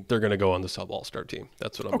Green, they're gonna go on the sub all-star team.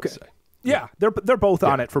 That's what I'm gonna say. Yeah, they're both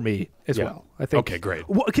on it for me as well. I think. Okay, great.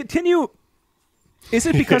 Well, continue. Is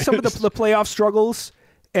it because some of the playoff struggles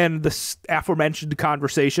and the aforementioned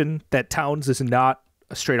conversation that Towns is not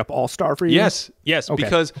a straight up all-star for you? Yes, okay.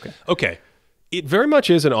 Because it very much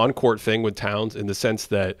is an on-court thing with Towns in the sense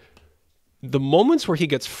that the moments where he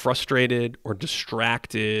gets frustrated or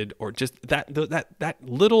distracted or just that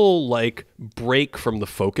little like break from the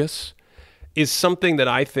focus is something that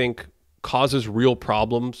I think causes real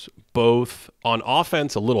problems both on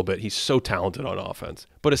offense a little bit. He's so talented on offense,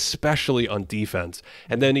 but especially on defense.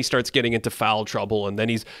 And then he starts getting into foul trouble, and then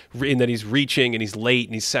he's reaching, and he's late,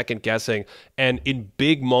 and he's second guessing. And in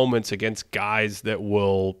big moments against guys that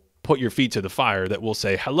will put your feet to the fire, that will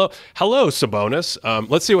say, hello, Sabonis.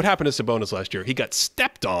 Let's see what happened to Sabonis last year. He got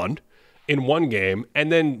stepped on in one game,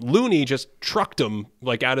 and then Looney just trucked him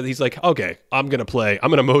like out of. He's like, okay, I'm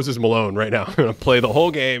gonna Moses Malone right now. I'm gonna play the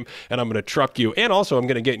whole game, and I'm gonna truck you, and also I'm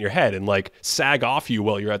gonna get in your head and like sag off you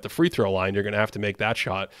while you're at the free throw line. You're gonna have to make that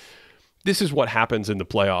shot. This is what happens in the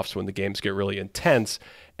playoffs when the games get really intense,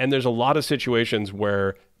 and there's a lot of situations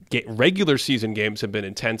where regular season games have been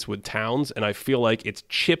intense with Towns, and I feel like it's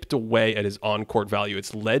chipped away at his on-court value.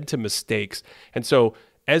 It's led to mistakes, and so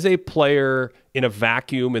as a player in a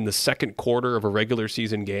vacuum in the second quarter of a regular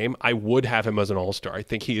season game, I would have him as an all-star. I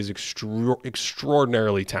think he is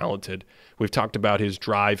extraordinarily talented. We've talked about his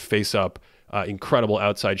drive, face-up, incredible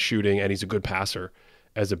outside shooting, and he's a good passer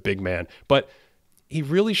as a big man. But he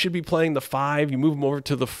really should be playing the 5. You move him over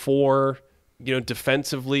to the 4,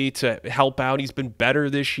 defensively to help out. He's been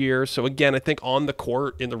better this year. So again, I think on the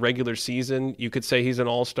court in the regular season, you could say he's an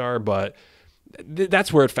all-star, but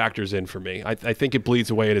that's where it factors in for me. I think it bleeds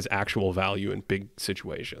away at his actual value in big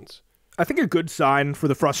situations. I think a good sign for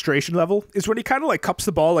the frustration level is when he kind of like cups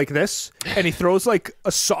the ball like this and he throws like a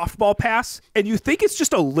softball pass and you think it's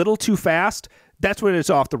just a little too fast. That's when it's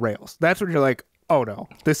off the rails. That's when you're like, oh no,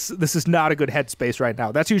 this is not a good headspace right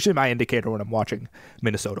now. That's usually my indicator when I'm watching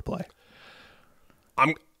Minnesota play.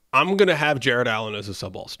 I'm going to have Jared Allen as a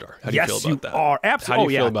sub-all-star. How do you feel about that? Are. Absolutely. How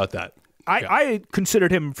do you feel about that? I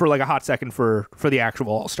considered him for like a hot second for the actual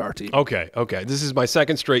all-star team. Okay. This is my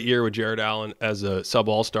second straight year with Jared Allen as a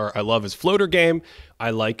sub-all-star. I love his floater game.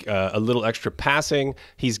 I like a little extra passing.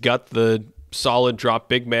 He's got the solid drop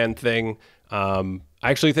big man thing. I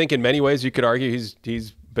actually think in many ways you could argue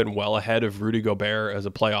he's been well ahead of Rudy Gobert as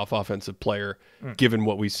a playoff offensive player, given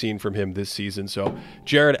what we've seen from him this season. So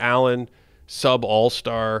Jared Allen,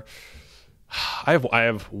 sub-all-star. I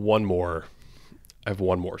have one more.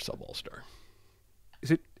 Sub all-star.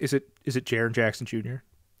 Is it Jaren Jackson Jr.?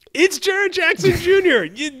 It's Jaren Jackson Jr.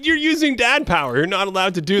 You're using dad power. You're not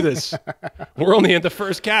allowed to do this. We're only in the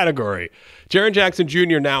first category. Jaren Jackson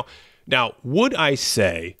Jr. Now, would I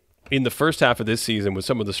say in the first half of this season with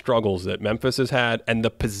some of the struggles that Memphis has had and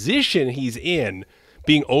the position he's in,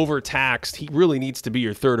 being overtaxed, he really needs to be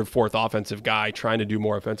your third or fourth offensive guy trying to do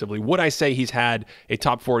more offensively. Would I say he's had a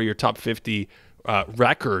top 40 or top 50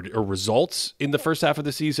 record or results in the first half of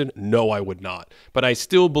the season? No, I would not. But I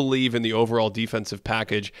still believe in the overall defensive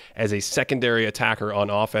package as a secondary attacker on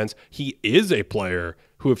offense. He is a player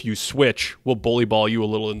who, if you switch, will bully ball you a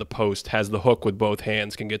little in the post, has the hook with both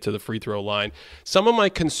hands, can get to the free throw line. Some of my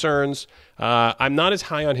concerns, I'm not as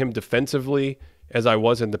high on him defensively as I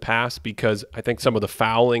was in the past because I think some of the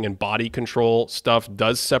fouling and body control stuff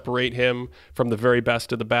does separate him from the very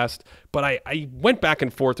best of the best. But I went back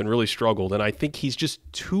and forth and really struggled, and I think he's just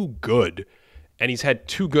too good, and he's had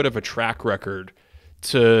too good of a track record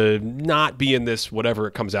to not be in this whatever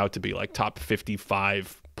it comes out to be, like top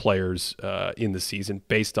 55 players in the season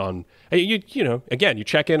based on, you know, again, you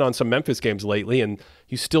check in on some Memphis games lately, and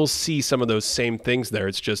you still see some of those same things there.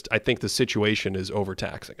 It's just I think the situation is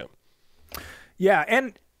overtaxing him. Yeah,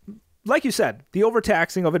 and like you said, the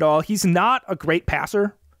overtaxing of it all, he's not a great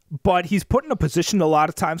passer, but he's put in a position a lot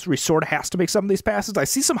of times where he sort of has to make some of these passes. I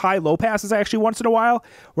see some high-low passes actually once in a while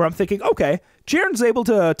where I'm thinking, okay, Jaren's able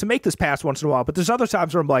to make this pass once in a while, but there's other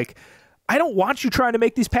times where I'm like, I don't want you trying to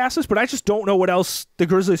make these passes, but I just don't know what else the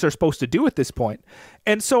Grizzlies are supposed to do at this point.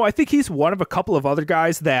 And so I think he's one of a couple of other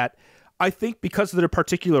guys that I think because of their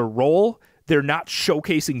particular role, they're not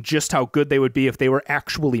showcasing just how good they would be if they were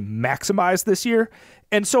actually maximized this year.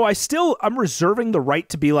 And so I'm reserving the right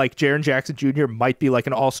to be like Jaren Jackson Jr. might be like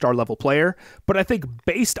an all-star level player. But I think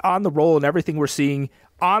based on the role and everything we're seeing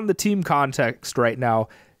on the team context right now,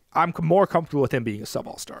 I'm more comfortable with him being a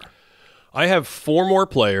sub-all-star. I have 4 more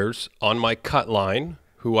players on my cut line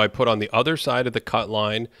who I put on the other side of the cut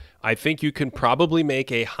line. I think you can probably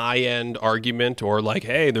make a high-end argument or like,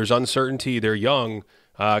 hey, there's uncertainty, they're young,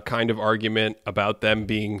 kind of argument about them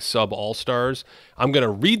being sub-all-stars. I'm going to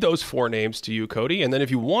read those 4 names to you, Cody, and then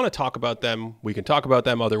if you want to talk about them, we can talk about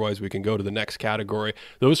them. Otherwise, we can go to the next category.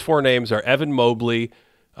 Those 4 names are Evan Mobley,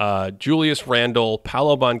 Julius Randle,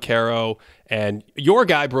 Paolo Banchero, and your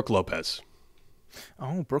guy, Brook Lopez.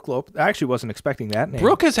 Oh, Brook Lopez. I actually wasn't expecting that name.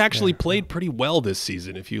 Brook has actually played pretty well this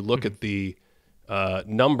season. If you look at the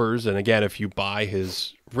numbers, and again, if you buy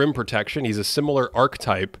his rim protection, he's a similar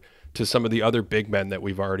archetype to some of the other big men that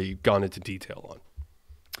we've already gone into detail on.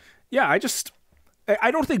 Yeah,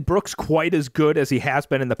 I don't think Brooks quite as good as he has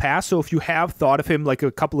been in the past. So if you have thought of him like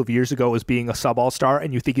a couple of years ago as being a sub all-star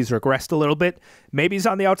and you think he's regressed a little bit, maybe he's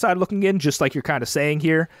on the outside looking in, just like you're kind of saying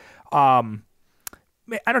here. I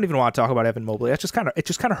don't even want to talk about Evan Mobley. It just kind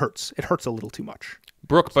of hurts. It hurts a little too much.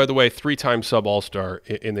 Brooke, by the way, 3-time sub all-star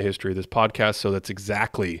in the history of this podcast. So that's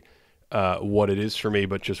exactly what it is for me,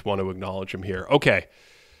 but just want to acknowledge him here. Okay.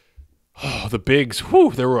 Oh, the bigs.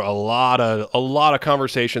 Whew, there were a lot of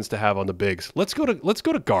conversations to have on the bigs. Let's go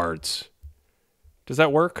to guards. Does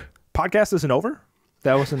that work? Podcast isn't over?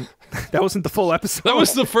 That wasn't the full episode. That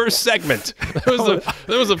was the first segment. That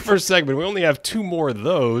was the first segment. We only have 2 more of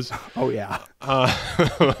those. Oh yeah.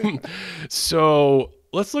 So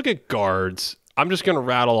let's look at guards. I'm just going to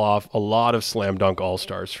rattle off a lot of slam dunk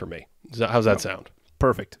all-stars for me. How's that sound?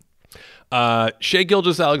 Perfect. Shai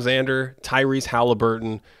Gilgeous-Alexander, Tyrese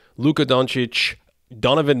Halliburton, Luka Doncic,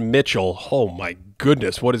 Donovan Mitchell. Oh my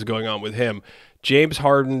goodness, what is going on with him? James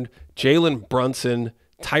Harden, Jalen Brunson,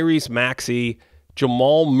 Tyrese Maxey,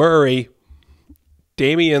 Jamal Murray,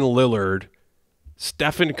 Damian Lillard,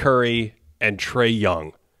 Stephen Curry, and Trae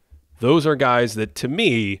Young. Those are guys that, to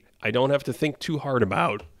me, I don't have to think too hard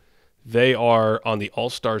about. They are on the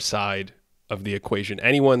all-star side of the equation.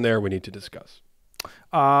 Anyone there we need to discuss?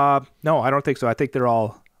 No, I don't think so. I think they're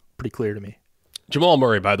all pretty clear to me. Jamal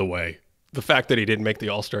Murray, by the way, the fact that he didn't make the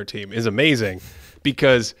all-star team is amazing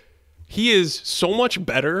because he is so much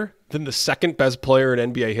better than the second best player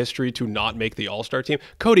in NBA history to not make the all-star team.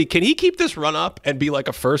 Cody, can he keep this run up and be like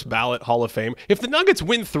a first ballot Hall of Fame? If the Nuggets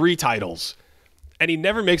win 3 titles and he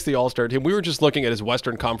never makes the all-star team, we were just looking at his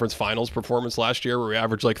Western Conference Finals performance last year where he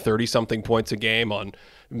averaged like 30-something points a game on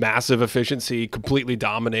massive efficiency, completely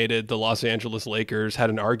dominated the Los Angeles Lakers, had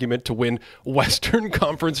an argument to win Western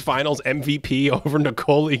Conference Finals MVP over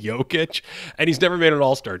Nikola Jokic, and he's never made an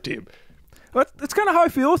all-star team. But that's kind of how I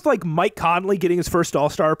feel with like Mike Conley getting his first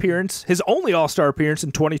all-star appearance, his only all-star appearance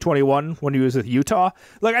in 2021 when he was with Utah.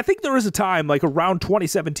 Like I think there was a time like around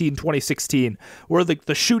 2017, 2016 where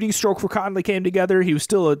the shooting stroke for Conley came together. He was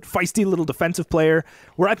still a feisty little defensive player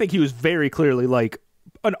where I think he was very clearly like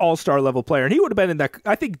an all-star level player, and he would have been in that.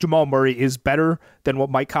 I think Jamal Murray is better than what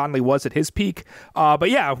Mike Conley was at his peak. But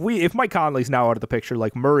yeah, if Mike Conley's now out of the picture,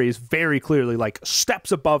 like Murray is very clearly like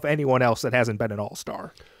steps above anyone else that hasn't been an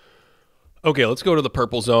all-star. Okay, let's go to the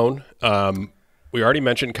purple zone. We already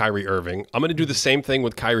mentioned Kyrie Irving. I'm going to do the same thing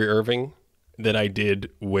with Kyrie Irving that I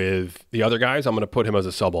did with the other guys. I'm going to put him as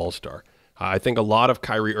a sub all-star. I think a lot of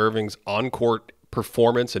Kyrie Irving's on-court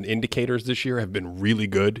performance and indicators this year have been really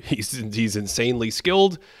good. He's insanely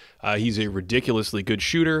skilled. He's a ridiculously good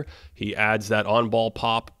shooter. He adds that on-ball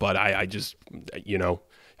pop, but I just,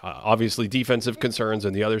 obviously defensive concerns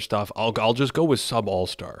and the other stuff. I'll just go with sub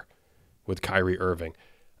all-star with Kyrie Irving.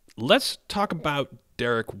 Let's talk about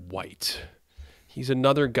Derek White. He's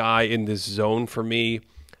another guy in this zone for me.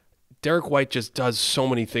 Derek White just does so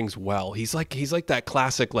many things well. He's like that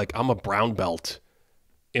classic, like, I'm a brown belt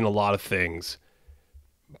in a lot of things.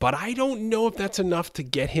 But I don't know if that's enough to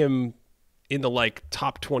get him in the like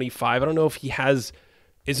top 25. I don't know if he has,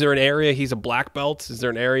 is there an area he's a black belt? Is there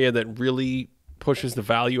an area that really pushes the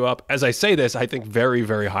value up? As I say this, I think very,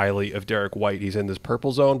 very highly of Derek White. He's in this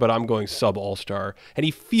purple zone, but I'm going sub all-star. And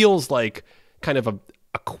he feels like kind of a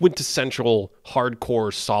quintessential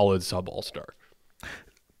hardcore solid sub all-star.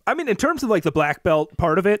 I mean, in terms of like the black belt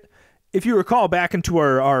part of it, if you recall back into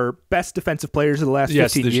our best defensive players of the last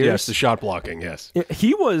 15 years. Yes, the shot blocking, yes.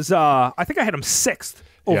 He was, I think I had him 6th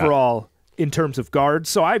overall in terms of guards.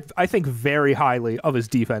 So I think very highly of his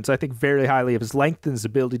defense. I think very highly of his length and his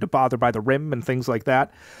ability to bother by the rim and things like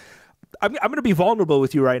that. I'm going to be vulnerable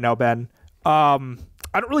with you right now, Ben. I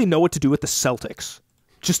don't really know what to do with the Celtics,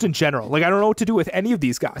 just in general. Like, I don't know what to do with any of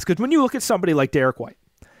these guys. Because when you look at somebody like Derek White,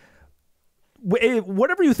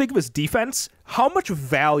 whatever you think of his defense, how much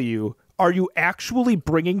value are you actually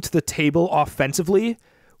bringing to the table offensively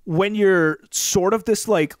when you're sort of this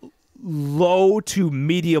like low to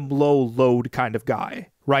medium low load kind of guy,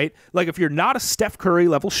 right? Like if you're not a Steph Curry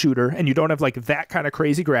level shooter and you don't have like that kind of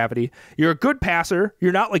crazy gravity, you're a good passer.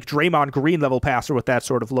 You're not like Draymond Green level passer with that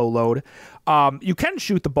sort of low load. You can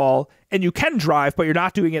shoot the ball and you can drive, but you're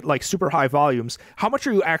not doing it like super high volumes. How much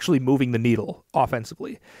are you actually moving the needle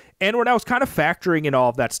offensively? And when I was kind of factoring in all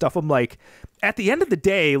of that stuff, I'm like, at the end of the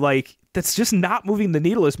day, like that's just not moving the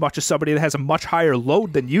needle as much as somebody that has a much higher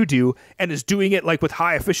load than you do and is doing it like with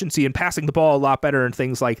high efficiency and passing the ball a lot better and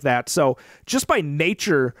things like that. So just by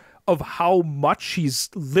nature of how much he's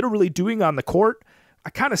literally doing on the court,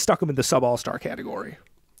 I kind of stuck him in the sub all-star category.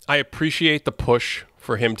 I appreciate the push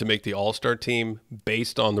for him to make the all-star team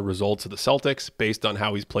based on the results of the Celtics, based on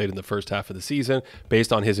how he's played in the first half of the season,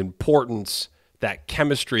 based on his importance that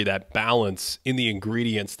chemistry, that balance in the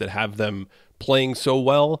ingredients that have them playing so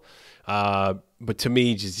well. But to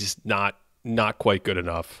me, just not quite good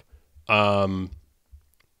enough.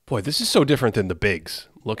 Boy, this is so different than the bigs.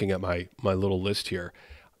 Looking at my little list here.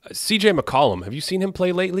 CJ McCollum, have you seen him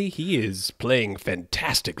play lately? He is playing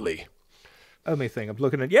fantastically. Let me think. I'm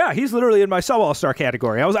looking at, yeah, he's literally in my sub-all-star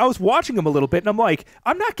category. I was watching him a little bit, and I'm like,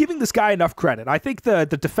 I'm not giving this guy enough credit. I think the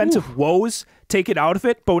defensive woes take it out of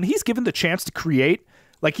it, but when he's given the chance to create,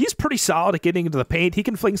 like, he's pretty solid at getting into the paint. He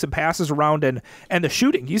can fling some passes around, and the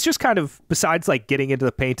shooting. He's just kind of, besides, like, getting into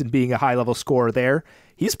the paint and being a high-level scorer there,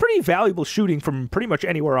 he's pretty valuable shooting from pretty much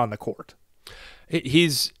anywhere on the court.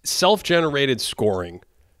 He's self-generated scoring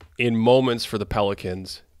in moments for the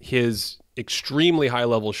Pelicans. His extremely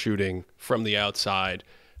high-level shooting from the outside.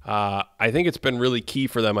 I think it's been really key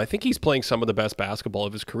for them. I think he's playing some of the best basketball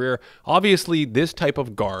of his career. Obviously, this type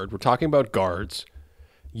of guard, we're talking about guards,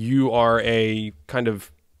 you are a kind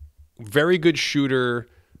of very good shooter,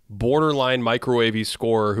 borderline microwavy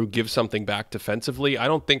scorer who gives something back defensively. I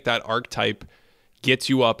don't think that archetype gets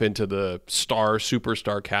you up into the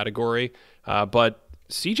superstar category, but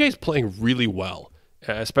CJ's playing really well,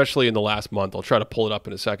 especially in the last month. I'll try to pull it up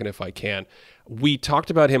in a second if I can. We talked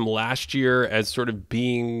about him last year as sort of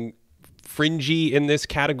being fringy in this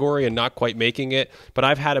category and not quite making it, but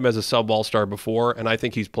I've had him as a sub-all-star before, and I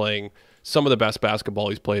think he's playing some of the best basketball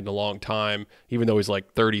he's played in a long time, even though he's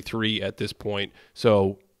like 33 at this point.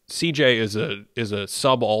 So CJ is a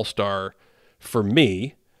sub-all-star for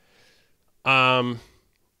me. How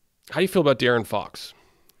do you feel about De'Aaron Fox?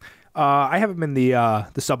 I have him in the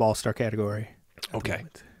sub-all-star category. Okay.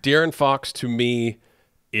 De'Aaron Fox, to me,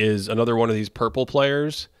 is another one of these purple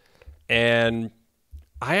players. And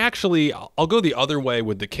I'll go the other way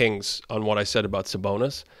with the Kings on what I said about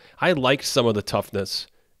Sabonis. I liked some of the toughness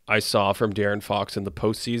I saw from De'Aaron Fox in the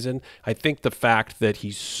postseason. I think the fact that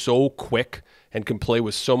he's so quick and can play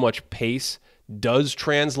with so much pace does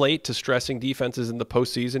translate to stressing defenses in the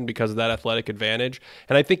postseason because of that athletic advantage.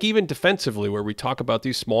 And I think even defensively, where we talk about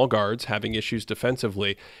these small guards having issues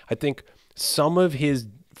defensively, I think some of his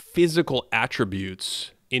physical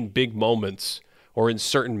attributes in big moments or in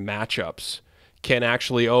certain matchups can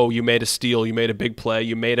actually, you made a steal, you made a big play,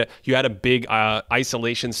 you had a big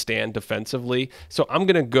isolation stand defensively. So I'm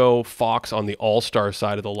going to go Fox on the all-star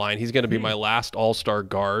side of the line. He's going to be my last all-star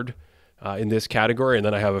guard in this category, and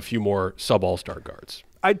then I have a few more sub-all-star guards.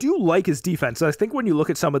 I do like his defense. I think when you look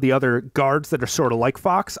at some of the other guards that are sort of like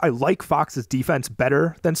Fox, I like Fox's defense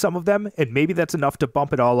better than some of them, and maybe that's enough to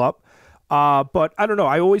bump it all up. But I don't know.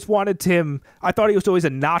 I always wanted him. I thought he was always a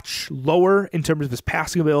notch lower in terms of his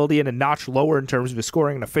passing ability and a notch lower in terms of his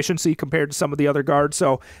scoring and efficiency compared to some of the other guards.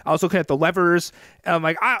 So I was looking at the levers, and I'm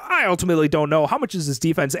like, I ultimately don't know how much is his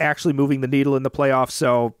defense actually moving the needle in the playoffs.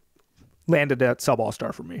 So landed at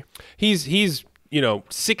sub-all-star for me. He's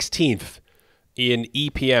 16th in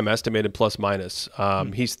EPM estimated plus minus.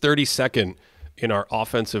 He's 32nd in our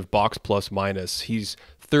offensive box plus minus. He's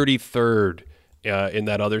 33rd. In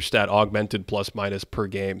that other stat, augmented plus minus per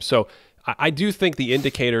game. So I do think the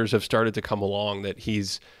indicators have started to come along that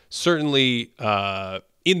he's certainly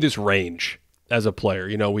in this range as a player.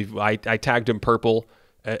 I tagged him purple,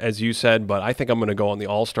 as you said, but I think I'm going to go on the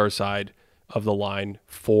all-star side of the line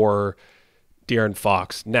for De'Aaron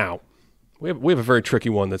Fox. Now, we have a very tricky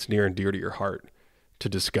one that's near and dear to your heart to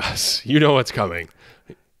discuss. You know what's coming.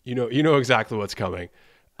 You know exactly what's coming.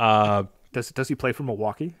 Does he play for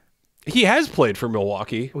Milwaukee? He has played for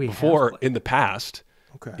Milwaukee before in the past.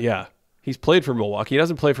 Okay. Yeah. He's played for Milwaukee. He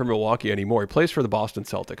doesn't play for Milwaukee anymore. He plays for the Boston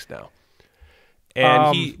Celtics now.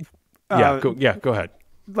 And go ahead.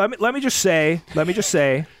 Let me just say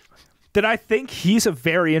that I think he's a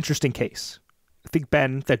very interesting case. I think,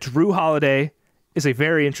 Ben, that Drew Holiday is a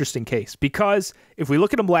very interesting case because if we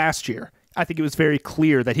look at him last year, I think it was very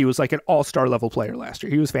clear that he was like an all-star level player last year.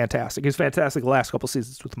 He was fantastic. He was fantastic the last couple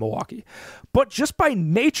seasons with Milwaukee. But just by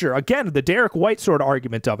nature, again, the Derek White sort of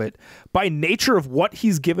argument of it, by nature of what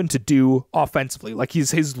he's given to do offensively, like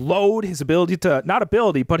his load, his ability to, not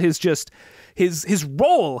ability, but his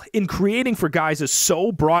role in creating for guys is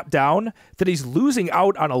so brought down that he's losing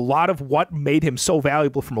out on a lot of what made him so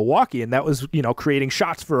valuable for Milwaukee, and that was, creating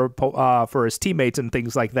shots for his teammates and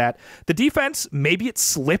things like that. The defense, maybe it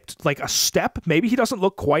slipped like a step. Maybe he doesn't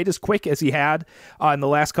look quite as quick as he had in the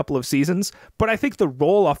last couple of seasons, but I think the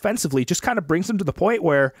role offensively just kind of brings him to the point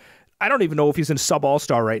where I don't even know if he's in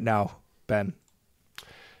sub-all-star right now, Ben.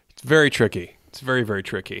 It's very tricky. It's very, very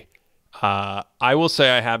tricky. I will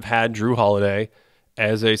say I have had Drew Holiday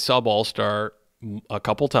as a sub-all-star a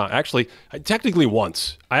couple times. Actually, technically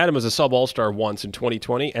once. I had him as a sub all-star once in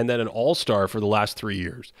 2020 and then an all-star for the last 3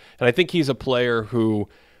 years. And I think he's a player who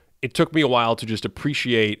it took me a while to just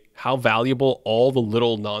appreciate how valuable all the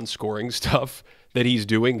little non-scoring stuff that he's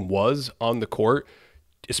doing was on the court,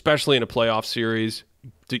 especially in a playoff series.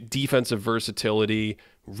 Defensive versatility,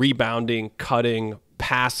 rebounding, cutting,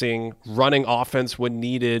 passing, running offense when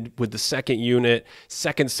needed with the second unit,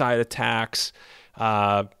 second side attacks.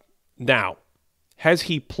 Now, has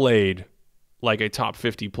he played like a top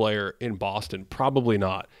 50 player in Boston? Probably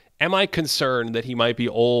not. Am I concerned that he might be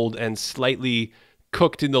old and slightly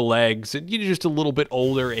cooked in the legs and just a little bit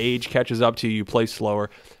older, age catches up to you, play slower?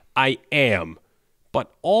 I am.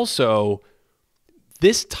 But also,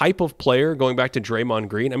 this type of player, going back to Draymond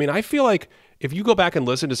Green, I mean, I feel like if you go back and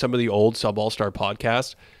listen to some of the old Sub-All-Star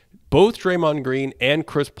podcasts, both Draymond Green and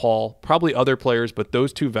Chris Paul, probably other players, but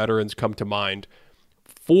those two veterans come to mind,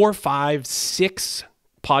 4, 5, 6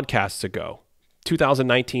 podcasts ago,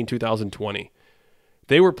 2019, 2020.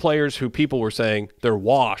 They were players who people were saying they're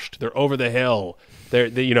washed, they're over the hill,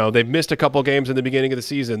 they've missed a couple games in the beginning of the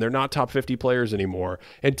season, they're not top 50 players anymore.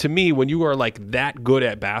 And to me, when you are like that good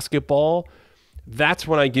at basketball, that's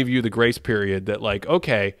when I give you the grace period that like,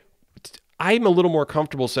 okay, I'm a little more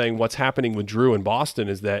comfortable saying what's happening with Drew in Boston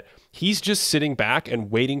is that he's just sitting back and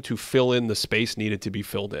waiting to fill in the space needed to be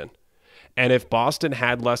filled in. And if Boston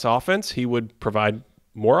had less offense, he would provide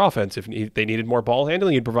more offense. If they needed more ball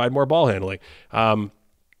handling, he'd provide more ball handling.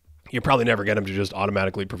 You probably never get him to just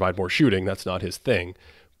automatically provide more shooting. That's not his thing.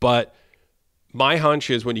 But my hunch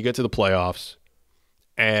is when you get to the playoffs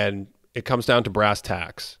and it comes down to brass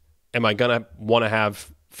tacks, am I going to want to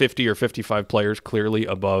have 50 or 55 players clearly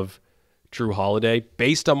above Drew Holiday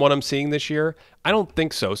based on what I'm seeing this year? I don't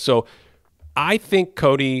think so. So I think,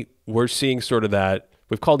 Cody, we're seeing sort of that.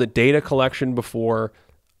 We've called it data collection before.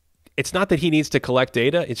 It's not that he needs to collect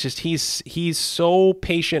data. It's just he's so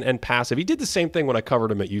patient and passive. He did the same thing when I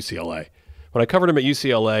covered him at UCLA. When I covered him at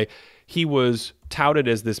UCLA, he was touted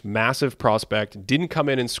as this massive prospect, didn't come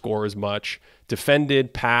in and score as much,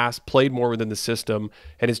 defended, passed, played more within the system.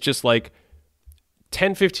 And it's just like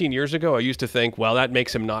 10, 15 years ago, I used to think, well, that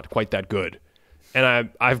makes him not quite that good. And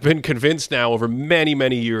I've been convinced now over many,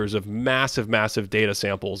 many years of massive, massive data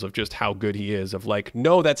samples of just how good he is, of like,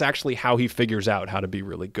 no, that's actually how he figures out how to be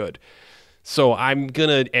really good. So I'm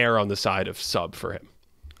going to err on the side of sub for him.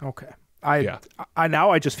 Okay.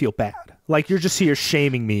 I just feel bad. Like you're just here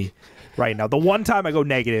shaming me right now. The one time I go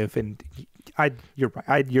negative, and you're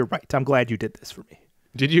right. I'm glad you did this for me.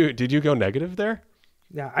 Did you go negative there?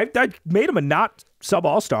 Yeah, I made him a not sub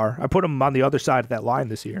all-star. I put him on the other side of that line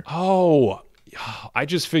this year. Oh, I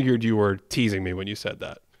just figured you were teasing me when you said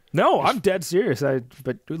that. No, I'm dead serious.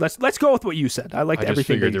 But let's go with what you said. I liked everything. I just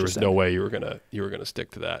figured there was no way you were gonna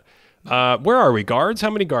stick to that. Where are we? Guards? How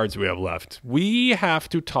many guards do we have left? We have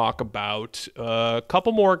to talk about a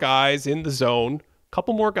couple more guys in the zone.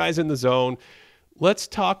 Let's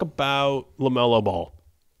talk about LaMelo Ball.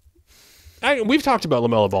 We've talked about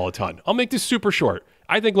LaMelo Ball a ton. I'll make this super short.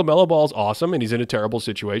 I think LaMelo Ball is awesome, and he's in a terrible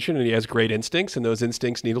situation, and he has great instincts, and those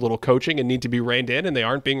instincts need a little coaching and need to be reined in, and they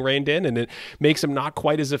aren't being reined in, and it makes him not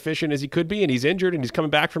quite as efficient as he could be, and he's injured, and he's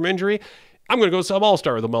coming back from injury. I'm going to go sub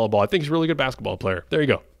all-star with LaMelo Ball. I think he's a really good basketball player. There you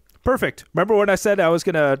go. Perfect. Remember when I said I was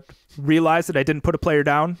going to realize that I didn't put a player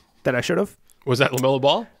down that I should have? Was that LaMelo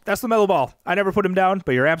Ball? That's LaMelo Ball. I never put him down,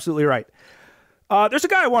 but you're absolutely right. There's a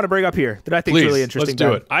guy I want to bring up here that I think is really interesting. Let's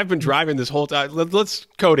do it. I've been driving this whole time. Let's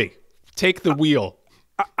Cody, take the wheel.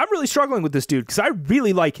 I'm really struggling with this dude because I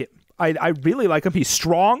really like him. I really like him. He's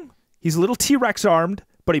strong. He's a little T-Rex armed,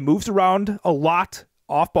 but he moves around a lot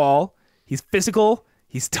off ball. He's physical.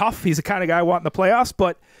 He's tough. He's the kind of guy I want in the playoffs,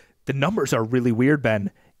 but the numbers are really weird,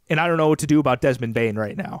 Ben, and I don't know what to do about Desmond Bane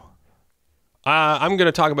right now. I'm going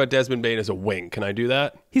to talk about Desmond Bane as a wing. Can I do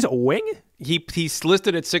that? He's a wing? He's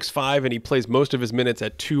listed at 6'5", and he plays most of his minutes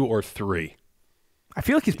at 2 or 3. I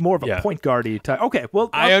feel like he's more of a point guard-y type. Okay, well,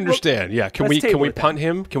 I understand. Yeah, can we punt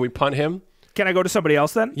him? Can we punt him? Can I go to somebody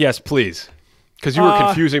else then? Yes, please. Because you were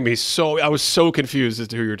confusing me I was so confused as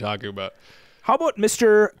to who you were talking about. How about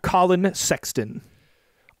Mr. Colin Sexton?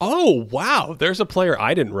 Oh, wow. There's a player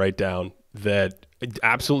I didn't write down that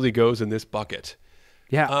absolutely goes in this bucket.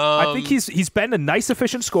 Yeah, I think he's been a nice,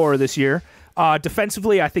 efficient scorer this year.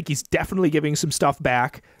 Defensively, I think he's definitely giving some stuff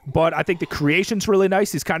back, but I think the creation's really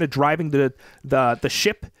nice. He's kind of driving the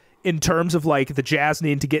ship in terms of like the Jazz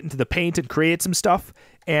needing to get into the paint and create some stuff.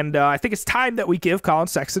 And I think it's time that we give Colin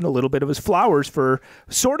Sexton a little bit of his flowers for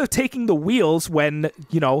sort of taking the wheels when,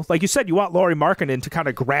 like you said, you want Lauri Markkanen to kind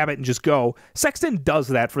of grab it and just go. Sexton does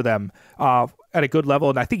that for them at a good level,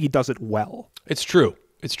 and I think he does it well. It's true.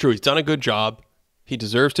 He's done a good job. He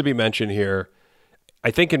deserves to be mentioned here.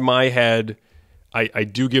 I think in my head, I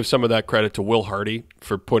do give some of that credit to Will Hardy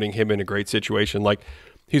for putting him in a great situation. Like,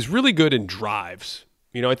 he's really good in drives.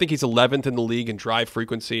 You know, I think he's 11th in the league in drive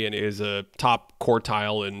frequency and is a top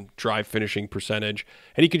quartile in drive finishing percentage.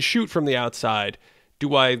 And he can shoot from the outside.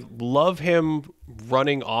 Do I love him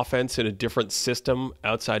running offense in a different system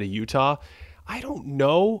outside of Utah? I don't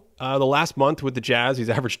know. The last month with the Jazz, he's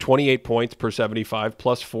averaged 28 points per 75,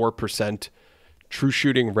 plus 4% true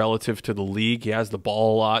shooting relative to the league. He has the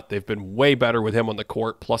ball a lot. They've been way better with him on the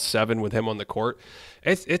court, plus 7 with him on the court.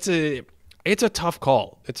 It's a tough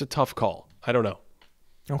call. It's a tough call. I don't know.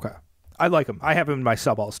 Okay. I like him. I have him in my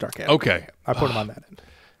sub-all-star category. Okay. I put him on that end.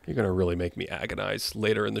 You're going to really make me agonize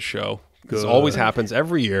later in the show. This always happens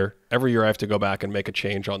every year. Every year I have to go back and make a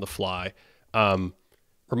change on the fly.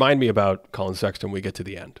 Remind me about Colin Sexton when we get to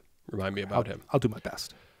the end. Remind me about him. I'll do my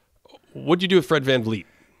best. What'd you do with Fred VanVleet?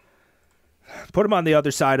 Put him on the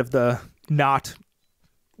other side of the not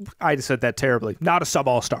 – I just said that terribly. Not a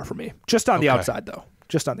sub-all-star for me. Just on the outside, though.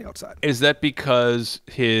 Just on the outside. Is that because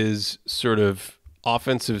his sort of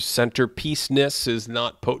offensive centerpiece-ness is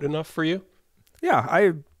not potent enough for you? Yeah,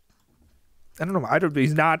 I don't know.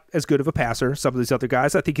 He's not as good of a passer. Some of these other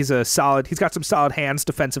guys, I think he's got some solid hands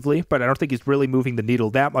defensively, but I don't think he's really moving the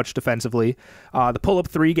needle that much defensively. The pull-up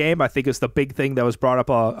 3 game, I think, is the big thing that was brought up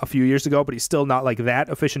a few years ago, but he's still not like that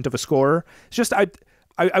efficient of a scorer. It's just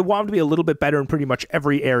I want him to be a little bit better in pretty much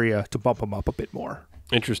every area to bump him up a bit more.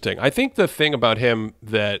 Interesting. I think the thing about him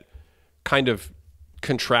that kind of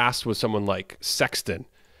contrasts with someone like Sexton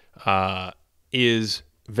is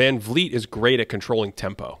VanVleet is great at controlling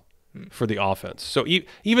tempo for the offense. So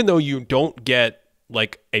even though you don't get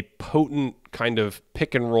like a potent kind of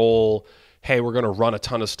pick and roll, hey, we're going to run a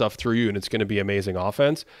ton of stuff through you and it's going to be amazing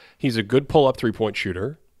offense, he's a good pull-up three-point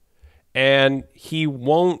shooter, and he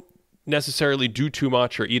won't necessarily do too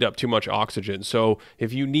much or eat up too much oxygen. So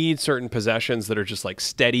if you need certain possessions that are just like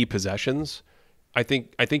steady possessions, I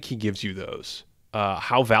think he gives you those.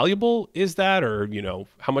 How valuable is that? Or, you know,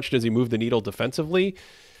 how much does he move the needle defensively?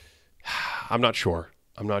 I'm not sure.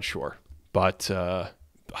 But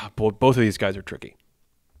both of these guys are tricky.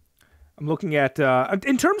 I'm looking at,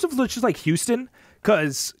 in terms of just like Houston,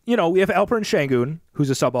 because, you know, we have Alperen Şengün, who's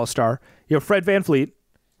a sub-all-star. You have Fred VanVleet,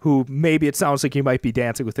 who maybe it sounds like you might be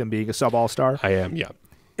dancing with him being a sub-all-star. I am, yeah.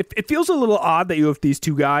 It feels a little odd that you have these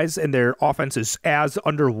two guys and their offense is as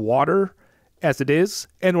underwater as it is.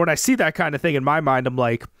 And when I see that kind of thing in my mind, I'm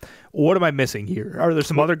like, what am I missing here? Are there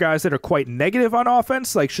some other guys that are quite negative on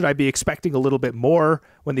offense? Like, should I be expecting a little bit more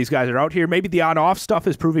when these guys are out here? Maybe the on-off stuff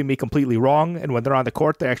is proving me completely wrong, and when they're on the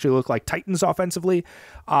court, they actually look like Titans offensively.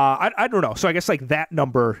 I don't know. So I guess like that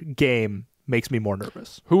number game makes me more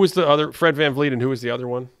nervous. Who was the other? Fred VanVleet, and who was the other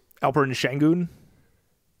one? Alperen Şengün.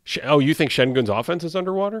 Oh, you think Şengün's offense is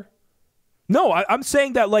underwater? No, I'm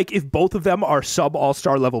saying that like if both of them are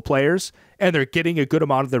sub-all-star level players and they're getting a good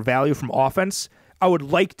amount of their value from offense, I would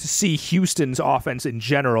like to see Houston's offense in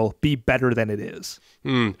general be better than it is.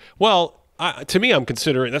 Well, to me, I'm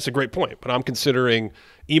considering, that's a great point, but I'm considering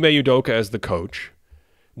Ime Udoka as the coach,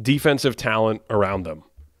 defensive talent around them,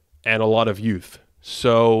 and a lot of youth.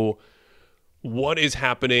 So what is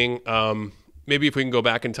happening? Maybe if we can go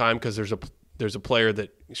back in time, because there's a player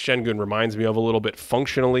that Şengün reminds me of a little bit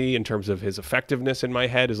functionally in terms of his effectiveness in my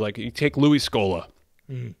head, is like you take Louis Scola.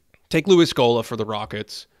 Take Louis Scola for the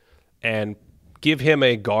Rockets and give him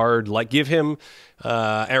a guard, like give him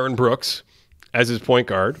Aaron Brooks as his point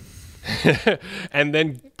guard, and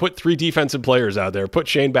then put 3 defensive players out there. Put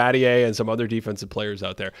Shane Battier and some other defensive players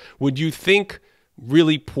out there. Would you think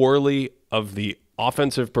really poorly of the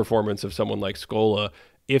offensive performance of someone like Scola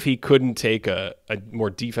if he couldn't take a more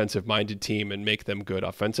defensive-minded team and make them good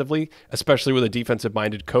offensively, especially with a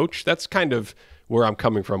defensive-minded coach? That's kind of where I'm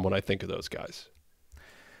coming from when I think of those guys.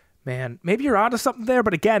 Man, maybe you're onto something there,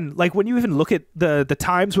 but again, like when you even look at the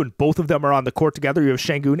times when both of them are on the court together, you have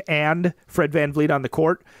Şengün and Fred VanVleet on the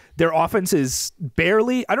court, their offense is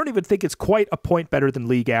barely, I don't even think it's quite a point better than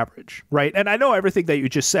league average, right? And I know everything that you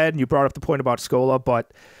just said, and you brought up the point about Scola,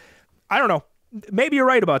 but I don't know. Maybe you're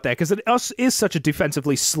right about that, because it is such a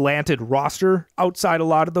defensively slanted roster outside a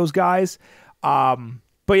lot of those guys. But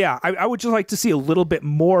yeah, I would just like to see a little bit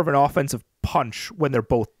more of an offensive punch when they're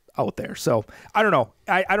both out there. So I don't know.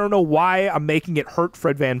 I don't know why I'm making it hurt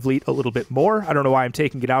Fred VanVleet a little bit more. I don't know why I'm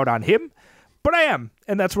taking it out on him, but I am.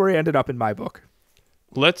 And that's where he ended up in my book.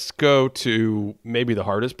 Let's go to maybe the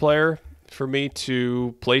hardest player for me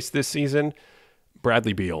to place this season,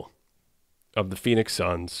 Bradley Beal of the Phoenix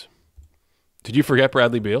Suns. Did you forget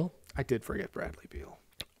Bradley Beal? I did forget Bradley Beal.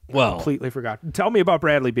 Well, I completely forgot. Tell me about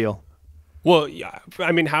Bradley Beal. Well, yeah,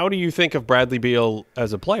 I mean, how do you think of Bradley Beal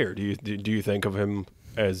as a player? Do you think of him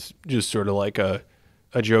as just sort of like a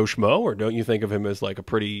Joe Schmo, or don't you think of him as like a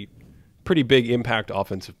pretty big impact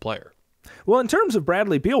offensive player? Well, in terms of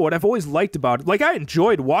Bradley Beal, what I've always liked about it, like I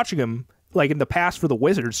enjoyed watching him like in the past for the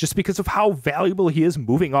Wizards just because of how valuable he is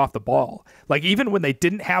moving off the ball. Like even when they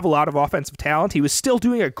didn't have a lot of offensive talent, he was still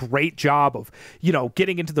doing a great job of,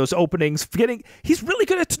 getting into those openings, he's really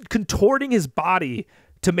good at contorting his body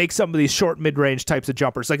to make some of these short mid-range types of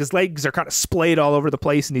jumpers. Like his legs are kind of splayed all over the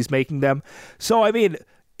place and he's making them. So, I mean,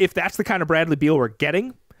 if that's the kind of Bradley Beal we're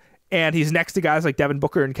getting, and he's next to guys like Devin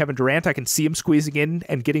Booker and Kevin Durant, I can see him squeezing in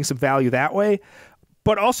and getting some value that way.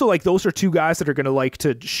 But also, like, those are two guys that are going to like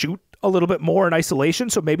to shoot a little bit more in isolation,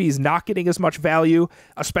 so maybe he's not getting as much value,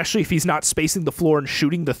 especially if he's not spacing the floor and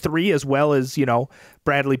shooting the three as well as,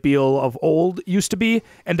 Bradley Beal of old used to be.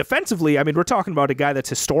 And defensively, I mean, we're talking about a guy that's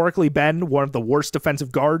historically been one of the worst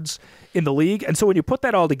defensive guards in the league. And so when you put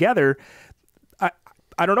that all together,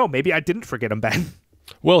 I don't know, maybe I didn't forget him, Ben.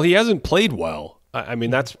 Well, he hasn't played well. I mean,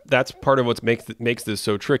 that's part of what makes this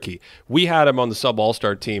so tricky. We had him on the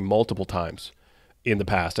sub-all-star team multiple times in the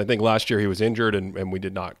past. I think last year he was injured and we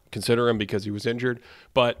did not consider him because he was injured.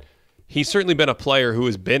 But he's certainly been a player who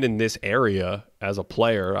has been in this area as a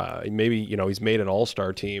player. Maybe, he's made an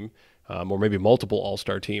all-star team or maybe multiple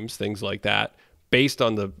all-star teams, things like that, based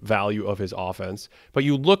on the value of his offense. But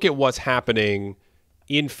you look at what's happening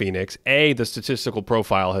in Phoenix. The statistical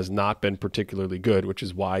profile has not been particularly good, which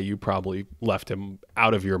is why you probably left him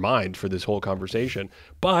out of your mind for this whole conversation.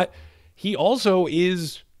 But he also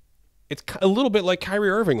is... It's a little bit like Kyrie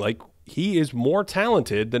Irving. Like, he is more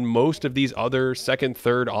talented than most of these other second,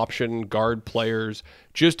 third option guard players,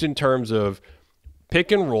 just in terms of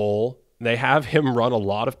pick and roll. They have him run a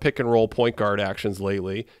lot of pick and roll point guard actions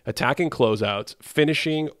lately, attacking closeouts,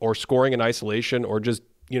 finishing or scoring in isolation, or just,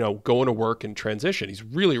 going to work in transition. He's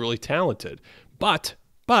really, really talented. But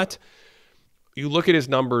you look at his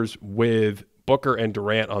numbers with Booker and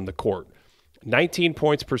Durant on the court. 19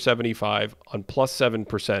 points per 75 on plus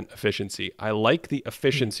 7% efficiency. I like the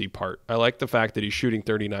efficiency part. I like the fact that he's shooting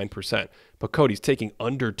 39%. But Cody's taking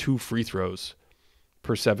under 2 free throws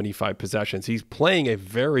per 75 possessions. He's playing a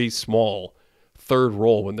very small third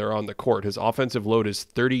role when they're on the court. His offensive load is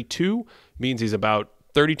 32, means he's about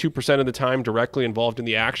 32% of the time directly involved in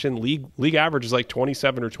the action. League average is like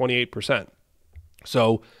 27 or 28%.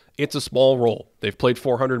 So it's a small role. They've played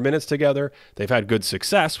 400 minutes together. They've had good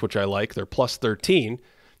success, which I like. They're plus 13.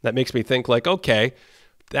 That makes me think like, okay,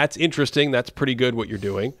 that's interesting. That's pretty good what you're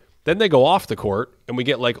doing. Then they go off the court and we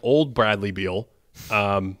get like old Bradley Beal.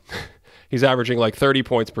 He's averaging like 30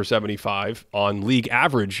 points per 75 on league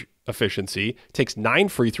average efficiency, takes 9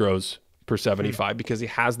 free throws per 75 because he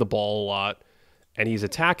has the ball a lot and he's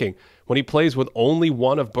attacking. When he plays with only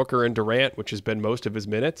one of Booker and Durant, which has been most of his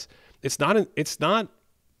minutes, it's not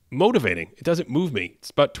motivating. It doesn't move me. It's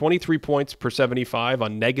about 23 points per 75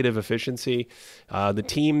 on negative efficiency. The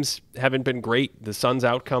teams haven't been great. The Suns'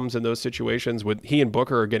 outcomes in those situations with he and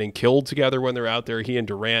Booker are getting killed together when they're out there. He and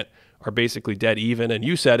Durant are basically dead even. And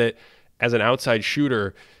you said it, as an outside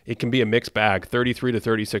shooter, it can be a mixed bag, 33 to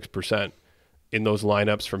 36% in those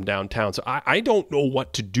lineups from downtown. So I don't know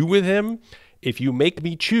what to do with him. If you make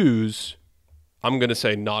me choose, I'm going to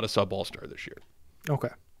say not a sub-all-star this year.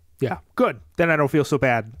 Okay. Yeah, good. Then I don't feel so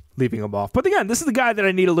bad leaving him off. But again, this is the guy that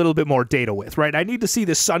I need a little bit more data with, right? I need to see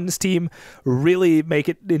the Suns team really make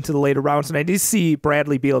it into the later rounds, and I need to see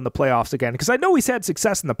Bradley Beal in the playoffs again, because I know he's had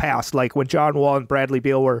success in the past, like when John Wall and Bradley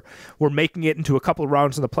Beal were making it into a couple of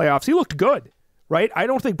rounds in the playoffs. He looked good, right? I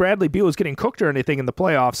don't think Bradley Beal was getting cooked or anything in the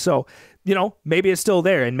playoffs, so, maybe it's still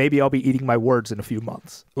there, and maybe I'll be eating my words in a few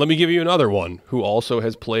months. Let me give you another one who also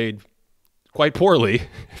has played quite poorly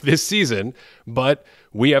this season, but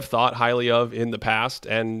we have thought highly of in the past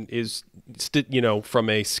and is, from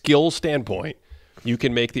a skill standpoint, you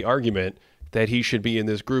can make the argument that he should be in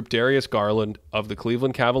this group. Darius Garland of the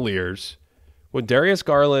Cleveland Cavaliers. When Darius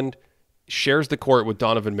Garland shares the court with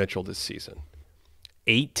Donovan Mitchell this season,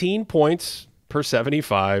 18 points per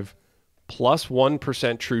 75, plus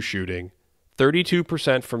 1% true shooting,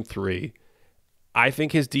 32% from 3. I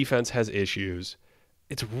think his defense has issues.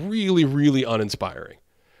 It's really, really uninspiring.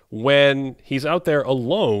 When he's out there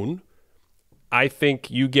alone, I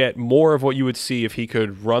think you get more of what you would see if he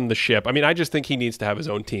could run the ship. I mean, I just think he needs to have his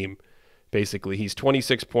own team, basically. He's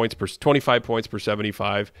 25 points per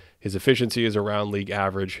 75. His efficiency is around league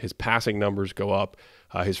average. His passing numbers go up.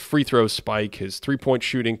 His free throws spike. His three-point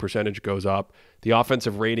shooting percentage goes up. The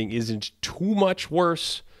offensive rating isn't too much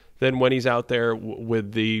worse than when he's out there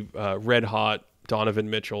with the red-hot Donovan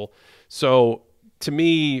Mitchell. So, to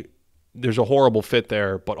me, there's a horrible fit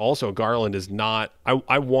there, but also Garland is not.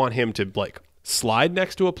 I want him to like slide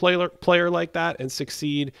next to a player like that and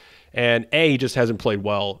succeed. And A, he just hasn't played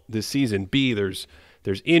well this season. B, there's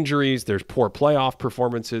injuries, there's poor playoff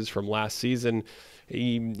performances from last season.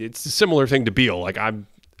 It's a similar thing to Beal. Like I'm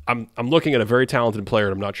looking at a very talented player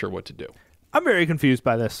and I'm not sure what to do. I'm very confused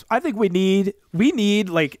by this. I think we need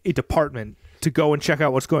like a department to go and check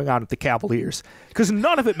out what's going on with the Cavaliers, because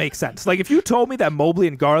none of it makes sense. Like if you told me that Mobley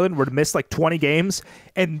and Garland were to miss like 20 games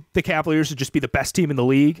and the Cavaliers would just be the best team in the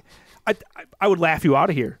league, I would laugh you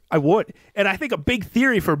out of here. I would. And I think a big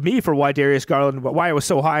theory for me for why Darius Garland, why I was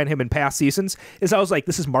so high on him in past seasons, is I was like,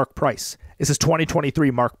 this is Mark Price. This is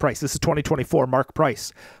 2023 Mark Price. This is 2024 Mark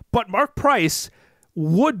Price. But Mark Price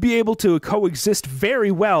would be able to coexist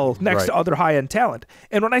very well next to other high-end talent.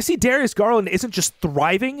 And when I see Darius Garland isn't just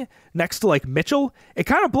thriving next to like Mitchell, it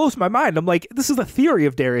kind of blows my mind. I'm like, this is the theory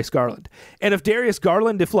of Darius Garland. And if Darius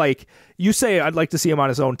Garland, if like you say I'd like to see him on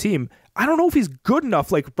his own team, I don't know if he's good enough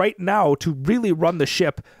like right now to really run the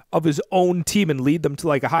ship of his own team and lead them to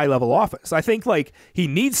like a high-level offense. I think like he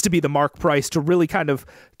needs to be the Mark Price to really kind of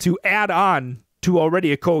to add on to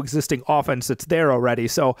already a coexisting offense that's there already.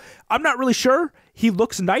 So I'm not really sure. He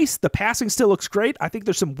looks nice. The passing still looks great. I think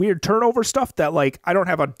there's some weird turnover stuff that like I don't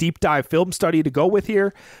have a deep dive film study to go with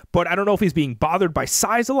here, but I don't know if he's being bothered by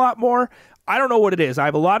size a lot more. I don't know what it is. I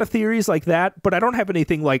have a lot of theories like that, but I don't have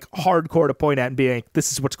anything like hardcore to point at and being like,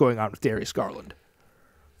 this is what's going on with Darius Garland.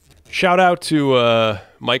 Shout out to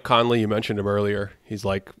Mike Conley. You mentioned him earlier. He's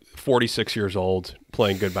like 46 years old,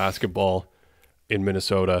 playing good basketball in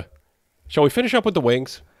Minnesota. Shall we finish up with the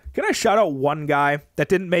Wings? Can I shout out one guy that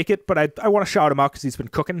didn't make it, but I want to shout him out because he's been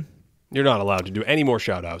cooking? You're not allowed to do any more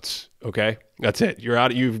shout outs, okay? That's it. You're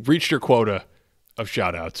out. You've reached your quota of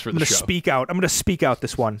shout outs for the show. I'm going to speak out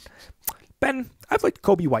this one. Ben, I've liked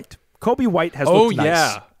Kobe White. Kobe White has looked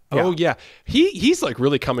nice. Oh, yeah. He's like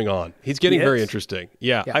really coming on. He's getting very interesting.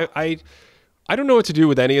 Yeah. I don't know what to do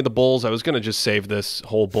with any of the Bulls. I was going to just save this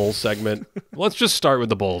whole Bulls segment. Let's just start with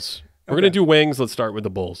the Bulls. We're going to do Wings. Let's start with the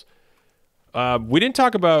Bulls. We didn't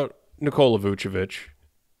talk about Nikola Vucevic.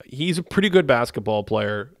 He's a pretty good basketball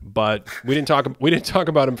player, but we didn't talk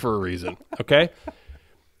about him for a reason. Okay,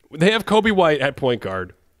 they have Kobe White at point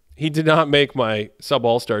guard. He did not make my sub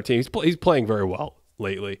All-Star team. He's playing very well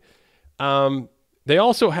lately. They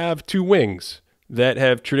also have two wings that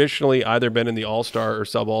have traditionally either been in the All-Star or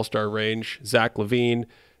sub All-Star range: Zach LaVine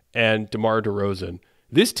and DeMar DeRozan.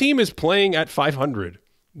 This team is playing at 500.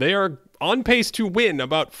 They are on pace to win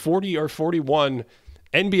about 40 or 41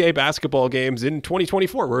 NBA basketball games in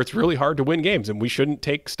 2024, where it's really hard to win games, and we shouldn't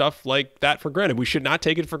take stuff like that for granted. We should not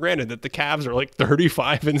take it for granted that the Cavs are like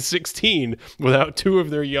 35-16 without two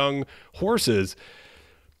of their young horses.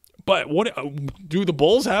 But what do the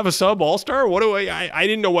Bulls have a sub All-Star? What do I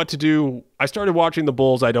didn't know what to do. I started watching the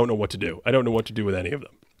Bulls. I don't know what to do. I don't know what to do with any of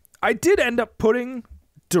them. I did end up putting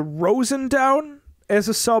DeRozan down as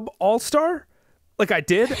a sub All-Star. Like I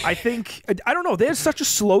did. I think, I don't know. They had such a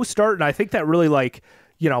slow start, and I think that really like,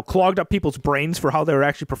 clogged up people's brains for how they were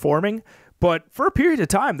actually performing. But for a period of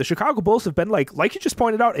time, the Chicago Bulls have been like you just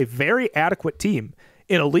pointed out, a very adequate team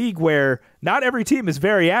in a league where not every team is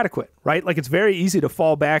very adequate, right? Like it's very easy to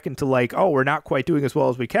fall back into like, oh, we're not quite doing as well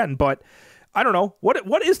as we can. But I don't know.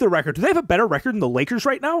 What is the record? Do they have a better record than the Lakers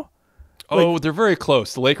right now? They're very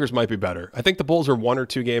close. The Lakers might be better. I think the Bulls are 1 or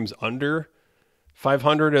 2 games under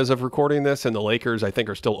 500 as of recording this, and the Lakers, I think,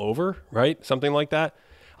 are still over, right? Something like that.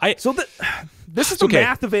 This is the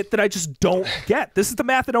math of it that I just don't get. This is the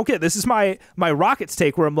math I don't get. This is my Rockets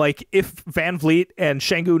take, where I'm like, if Van Vliet and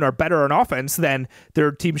Şengün are better on offense, then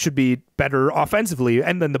their team should be better offensively.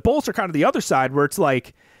 And then the Bulls are kind of the other side, where it's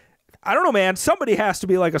like, I don't know, man. Somebody has to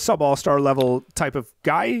be like a sub All-Star level type of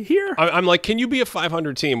guy here. I'm like, can you be a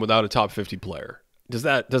 500 team without a top 50 player? Does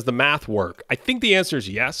the math work? I think the answer is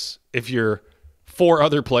yes. If your 4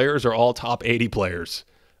 other players are all top 80 players.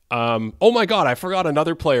 Oh my God, I forgot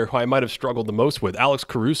another player who I might have struggled the most with, Alex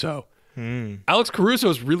Caruso. Alex Caruso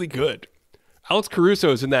is really good. Alex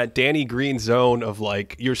Caruso is in that Danny Green zone of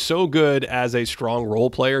like, you're so good as a strong role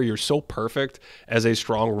player, you're so perfect as a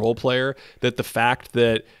strong role player that the fact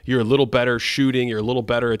that you're a little better shooting, you're a little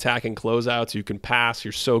better attacking closeouts, you can pass,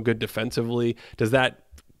 you're so good defensively, does that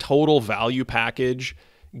total value package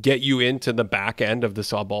get you into the back end of the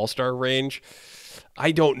sub All-Star range?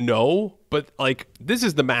 I don't know, but like this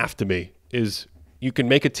is the math to me, is you can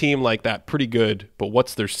make a team like that pretty good, but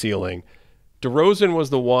what's their ceiling? DeRozan was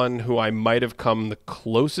the one who I might have come the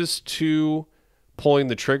closest to pulling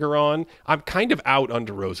the trigger on. I'm kind of out on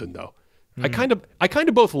DeRozan though. I kind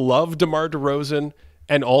of both love DeMar DeRozan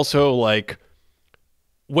and also like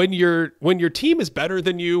when your team is better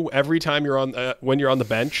than you every time you're on when you're on the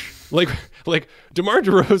bench, like DeMar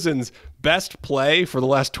DeRozan's best play for the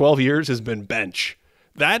last 12 years has been bench.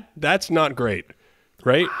 That's not great,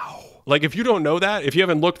 right? Wow. Like, if you don't know that, if you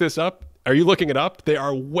haven't looked this up, are you looking it up? They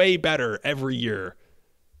are way better every year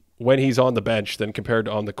when he's on the bench than compared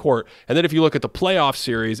to on the court. And then if you look at the playoff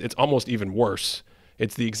series, it's almost even worse.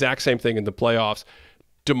 It's the exact same thing in the playoffs.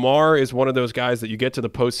 DeMar is one of those guys that you get to the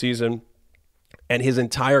postseason, and his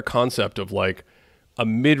entire concept of like a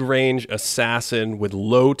mid-range assassin with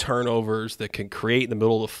low turnovers that can create in the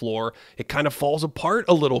middle of the floor, it kind of falls apart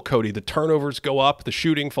a little, Cody. The turnovers go up, the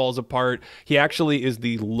shooting falls apart. He actually is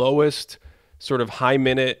the lowest sort of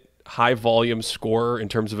high-minute, high-volume scorer in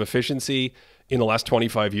terms of efficiency in the last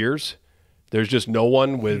 25 years. There's just no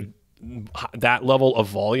one with that level of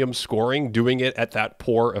volume scoring doing it at that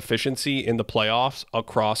poor efficiency in the playoffs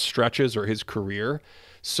across stretches or his career.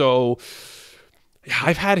 So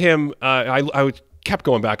I've had him, I kept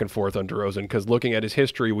going back and forth on DeRozan because looking at his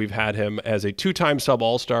history, we've had him as a 2-time sub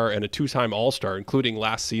All-Star and a 2-time All-Star, including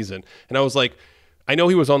last season. And I was like, I know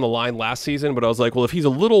he was on the line last season, but I was like, well, if he's a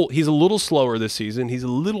little slower this season, he's a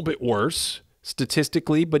little bit worse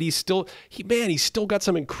statistically, but he's still got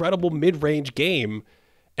some incredible mid-range game.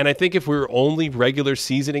 And I think if we were only regular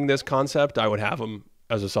seasoning this concept, I would have him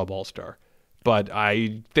as a sub All-Star. But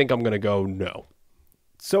I think I'm going to go no.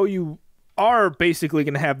 So you are basically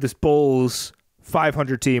going to have this Bulls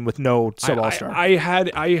 500 team with no sub All-Star. I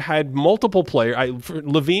had multiple players.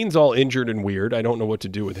 Levine's all injured and weird. I don't know what to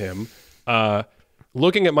do with him.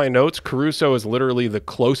 Looking at my notes, Caruso is literally the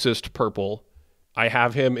closest purple. I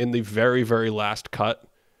have him in the very, very last cut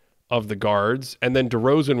of the guards. And then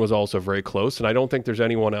DeRozan was also very close, and I don't think there's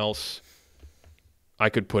anyone else I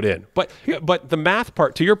could put in. But the math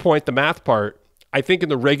part, to your point, the math part, I think in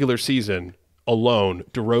the regular season alone,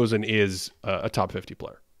 DeRozan is a top 50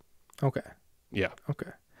 player. Okay. Yeah.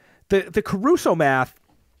 Okay. The Caruso math,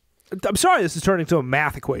 I'm sorry this is turning into a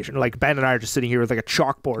math equation. Like Ben and I are just sitting here with like a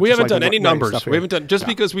chalkboard. We haven't done any numbers. We haven't done, just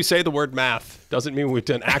because we say the word math doesn't mean we've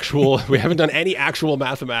done we haven't done any actual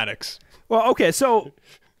mathematics. Well, okay, so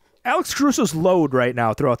Alex Caruso's load right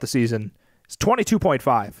now throughout the season is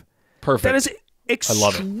 22.5. Perfect. That is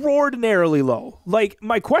extraordinarily low. Like,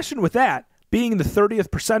 my question with that being in the 30th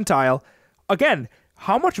percentile, again,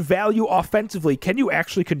 how much value offensively can you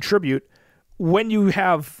actually contribute when you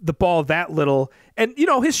have the ball that little? And, you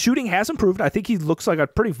know, his shooting has improved. I think he looks like a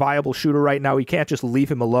pretty viable shooter right now. You can't just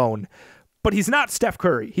leave him alone. But he's not Steph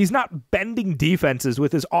Curry. He's not bending defenses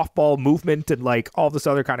with his off-ball movement and like all this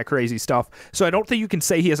other kind of crazy stuff. So I don't think you can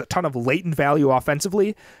say he has a ton of latent value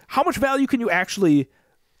offensively. How much value can you actually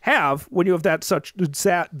have when you have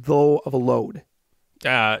that low of a load?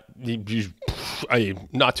 Not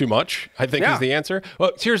too much, I think is the answer.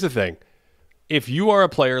 Well, here's the thing. If you are a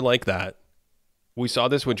player like that, we saw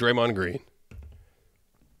this with Draymond Green.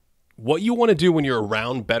 What you want to do when you're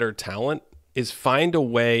around better talent is find a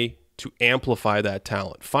way to amplify that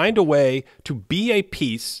talent. Find a way to be a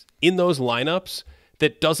piece in those lineups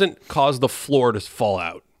that doesn't cause the floor to fall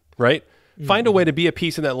out, right? Mm-hmm. Find a way to be a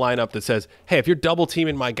piece in that lineup that says, hey, if you're double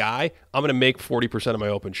teaming my guy, I'm going to make 40% of my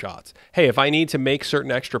open shots. Hey, if I need to make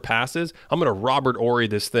certain extra passes, I'm going to Robert Horry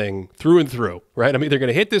this thing through and through, right? I'm either going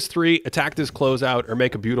to hit this three, attack this closeout, or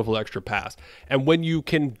make a beautiful extra pass. And when you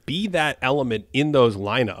can be that element in those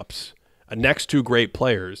lineups, next to great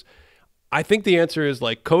players, I think the answer is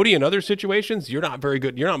like Cody in other situations, you're not very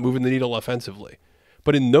good. You're not moving the needle offensively.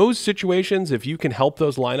 But in those situations, if you can help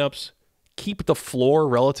those lineups keep the floor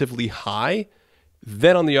relatively high,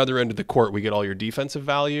 then on the other end of the court, we get all your defensive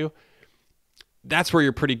value. That's where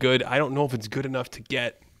you're pretty good. I don't know if it's good enough to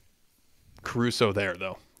get Caruso there,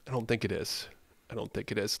 though. I don't think it is.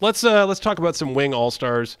 Let's talk about some wing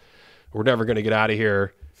all-stars. We're never going to get out of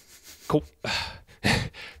here.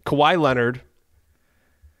 Kawhi Leonard.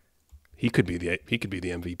 He could be the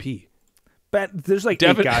MVP. But there's like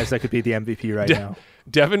 8 guys that could be the MVP right now.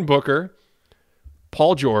 Devin Booker,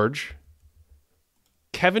 Paul George,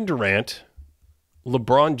 Kevin Durant,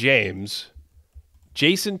 LeBron James,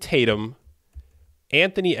 Jason Tatum,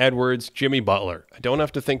 Anthony Edwards, Jimmy Butler. I don't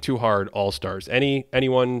have to think too hard. All stars.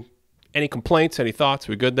 Anyone? Any complaints? Any thoughts?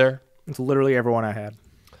 We good there? It's literally everyone I had.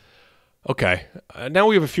 Okay. Now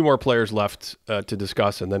we have a few more players left to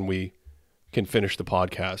discuss, and then we can finish the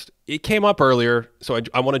podcast. It came up earlier, so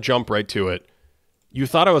I want to jump right to it. You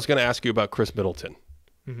thought I was going to ask you about Chris Middleton.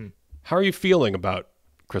 Mm-hmm. How are you feeling about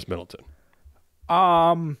Chris Middleton?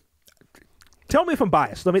 Tell me if I'm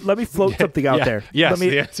biased. Let me float something out there. Yes,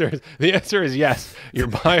 the answer is yes. You're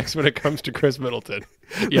biased when it comes to Chris Middleton.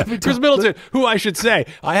 Yeah, Chris Middleton, who I should say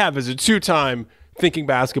I have as a 2-time thinking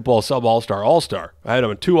basketball, sub all-star, all-star. I had him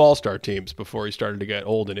on 2 all-star teams before he started to get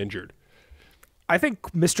old and injured. I think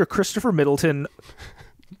Mr. Christopher Middleton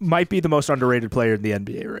might be the most underrated player in the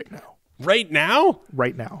NBA right now. Right now?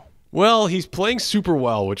 Right now. Well, he's playing super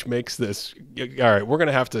well, which makes this... All right, we're going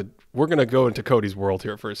to go into Cody's world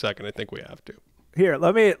here for a second. I think we have to. Here,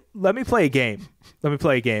 let me play a game. Let me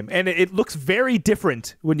play a game. And it looks very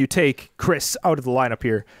different when you take Chris out of the lineup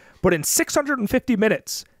here. But in 650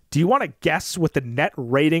 minutes, do you want to guess what the net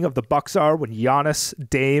rating of the Bucks are when Giannis,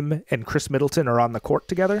 Dame, and Chris Middleton are on the court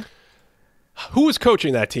together? Who was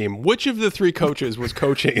coaching that team? Which of the 3 coaches was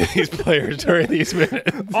coaching these players during these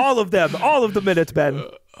minutes? All of them. All of the minutes, Ben.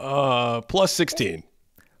 Plus 16.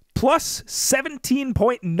 Plus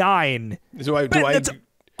 17.9. That's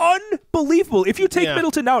unbelievable. If you take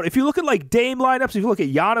Middleton out, if you look at like Dame lineups, if you look at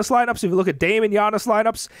Giannis lineups, if you look at Dame and Giannis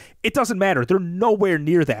lineups, it doesn't matter. They're nowhere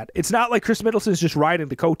near that. It's not like Chris Middleton's just riding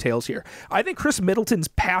the coattails here. I think Chris Middleton's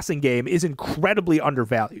passing game is incredibly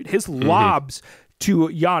undervalued. His lobs to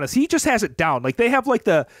Giannis, he just has it down. Like they have like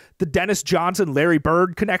the Dennis Johnson, Larry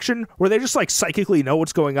Bird connection where they just like psychically know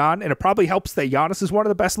what's going on, and it probably helps that Giannis is one of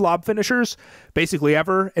the best lob finishers basically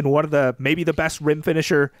ever, and one of the maybe the best rim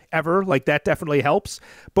finisher ever. Like that definitely helps.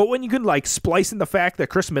 But when you can like splice in the fact that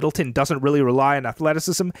Chris Middleton doesn't really rely on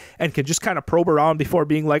athleticism and can just kind of probe around before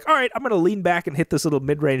being like, all right, I'm going to lean back and hit this little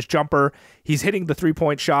mid-range jumper. He's hitting the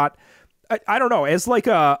 3-point shot. I don't know, as like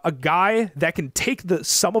a guy that can take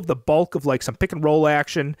some of the bulk of like some pick and roll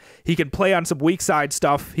action, he can play on some weak side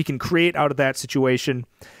stuff, he can create out of that situation.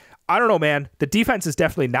 I don't know, man. The defense is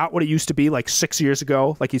definitely not what it used to be like 6 years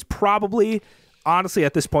ago. Like he's probably, honestly,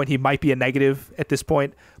 at this point, he might be a negative at this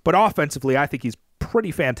point. But offensively, I think he's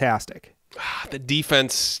pretty fantastic. The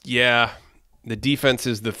defense, yeah. The defense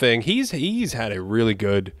is the thing. He's had a really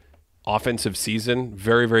good offensive season,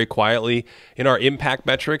 very, very quietly. In our impact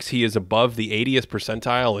metrics, he is above the 80th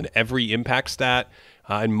percentile in every impact stat,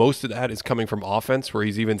 and most of that is coming from offense, where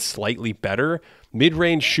he's even slightly better.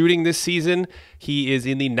 Mid-range shooting this season, he is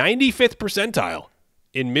in the 95th percentile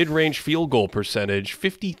in mid-range field goal percentage,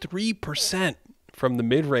 53% from the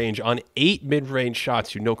mid-range on 8 mid-range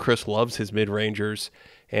shots. You know Chris loves his mid-rangers,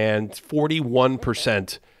 and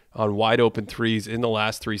 41% on wide-open threes in the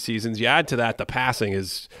last 3 seasons. You add to that, the passing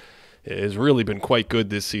has really been quite good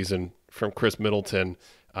this season from Chris Middleton.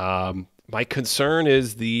 My concern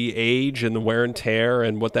is the age and the wear and tear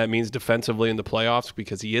and what that means defensively in the playoffs,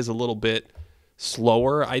 because he is a little bit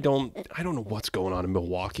slower. I don't know what's going on in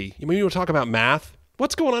Milwaukee. You mean, you want to talk about math?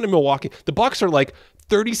 What's going on in Milwaukee? The Bucks are like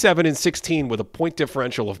 37-16 with a point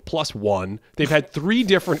differential of +1. They've had 3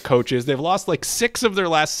 different coaches. They've lost like 6 of their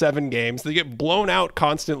last 7 games. They get blown out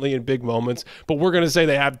constantly in big moments, but we're going to say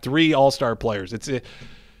they have 3 all-star players. It's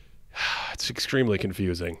extremely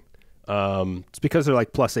confusing. It's because they're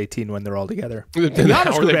like +18 when they're all together.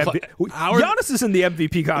 Giannis is in the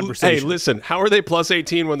MVP conversation. Hey, listen, how are they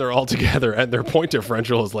 +18 when they're all together and their point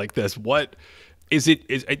differential is like this? What is it?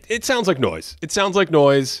 It sounds like noise. It sounds like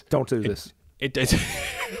noise. Don't do this.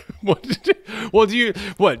 Well,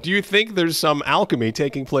 do you think there's some alchemy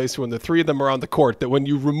taking place when the 3 of them are on the court, that when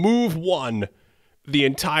you remove one, the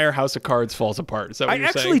entire house of cards falls apart? Is that what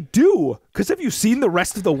you're saying? I actually do, because have you seen the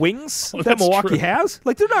rest of the wings that Milwaukee has?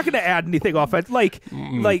 Like, they're not going to add anything offense. Like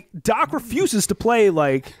Doc refuses to play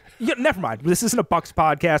like. Yeah, never mind. This isn't a Bucks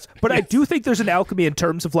podcast, but I do think there's an alchemy in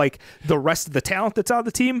terms of like the rest of the talent that's on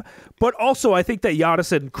the team. But also, I think that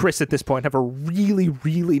Giannis and Chris at this point have a really,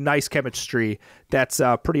 really nice chemistry that's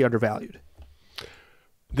pretty undervalued.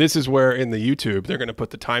 This is where in the YouTube they're going to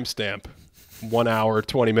put the timestamp. 1 hour,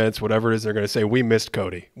 20 minutes, whatever it is, they're going to say, we missed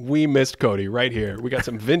Cody. We missed Cody right here. We got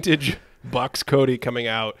some vintage Bucks Cody coming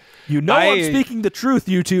out. You know I'm speaking the truth,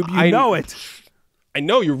 YouTube. You know it. I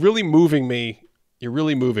know. You're really moving me. You're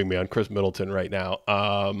really moving me on Chris Middleton right now.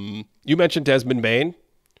 You mentioned Desmond Bane.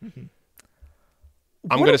 Mm-hmm.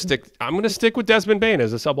 I'm going to stick with Desmond Bane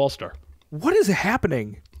as a sub all-star. What is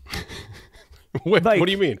happening? What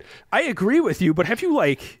do you mean? I agree with you, but have you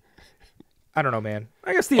I don't know, man.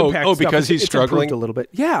 I guess the impact because he's struggling a little bit.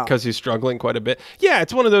 Yeah. Because he's struggling quite a bit. Yeah,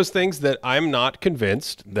 it's one of those things that I'm not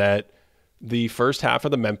convinced that the first half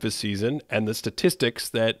of the Memphis season and the statistics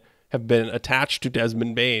that have been attached to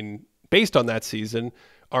Desmond Bane based on that season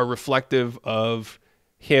are reflective of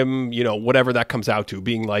him, whatever that comes out to,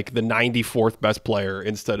 being like the 94th best player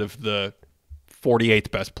instead of the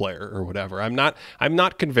 48th best player or whatever. I'm not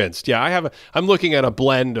convinced. Yeah, I'm looking at a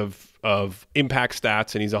blend of impact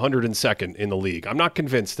stats, and he's 102nd in the league. I'm not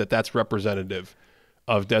convinced that that's representative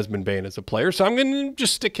of Desmond Bane as a player, so I'm going to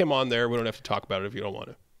just stick him on there. We don't have to talk about it if you don't want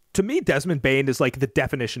to. To me, Desmond Bane is like the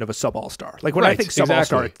definition of a sub all-star. Like when I think sub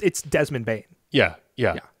all-star, it's Desmond Bane. Yeah.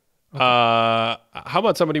 How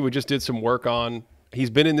about somebody we just did some work on? He's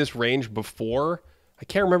been in this range before. I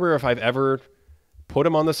can't remember if I've ever put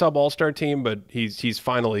him on the sub all-star team, but he's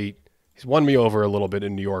won me over a little bit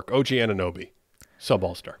in New York. OG Anunoby, sub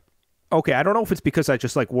all-star. Okay, I don't know if it's because I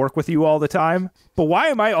just like work with you all the time, but why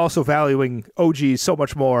am I also valuing OG so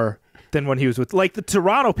much more than when he was with, like, the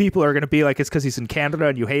Toronto people are going to be like, it's because he's in Canada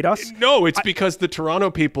and you hate us? No, it's because the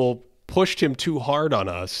Toronto people pushed him too hard on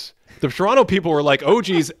us. The Toronto people were like,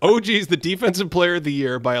 OG's the defensive player of the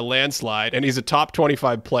year by a landslide, and he's a top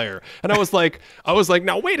 25 player. And I was like,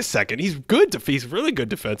 now wait a second, he's really good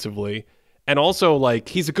defensively, and also like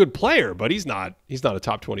he's a good player, but he's not a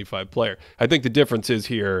top 25 player. I think the difference is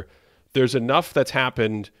here, there's enough that's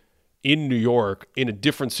happened in New York in a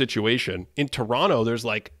different situation. In Toronto, there's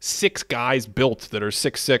like 6 guys built that are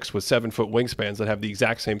 6'6" with 7-foot wingspans that have the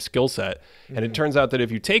exact same skill set. Mm-hmm. And it turns out that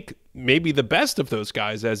if you take maybe the best of those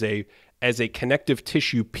guys as a connective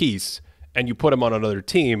tissue piece and you put them on another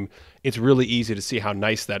team, it's really easy to see how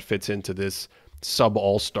nice that fits into this sub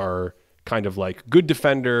all-star kind of like good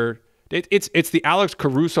defender. It's the Alex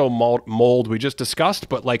Caruso mold we just discussed,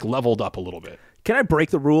 but like leveled up a little bit. Can I break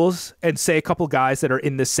the rules and say a couple guys that are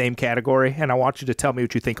in this same category, and I want you to tell me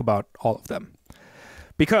what you think about all of them?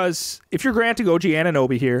 Because if you're granting OG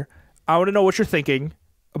Anunoby here, I want to know what you're thinking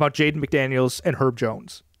about Jaden McDaniels and Herb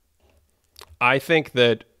Jones. I think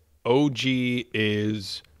that OG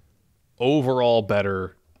is overall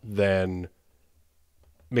better than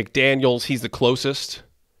McDaniels. He's the closest.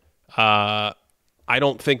 I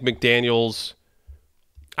don't think McDaniels...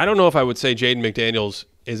 I don't know if I would say Jaden McDaniels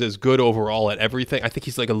is as good overall at everything. I think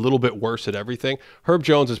he's like a little bit worse at everything. Herb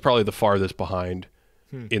Jones is probably the farthest behind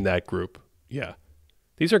in that group. Yeah.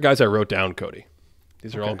 These are guys I wrote down, Cody.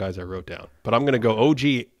 These are all guys I wrote down. But I'm going to go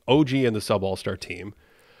OG in the sub all-star team.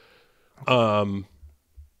 Franz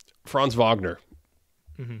Wagner.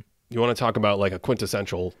 Mm-hmm. You want to talk about like a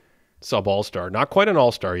quintessential sub all-star. Not quite an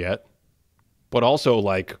all-star yet, but also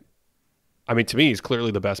like, I mean, to me, he's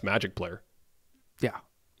clearly the best Magic player. Yeah.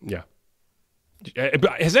 Yeah.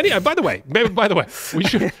 Has any? By the way,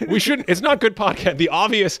 we shouldn't. It's not good podcast.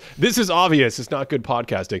 This is obvious. It's not good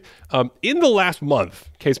podcasting. In the last month,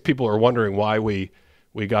 in case people are wondering why we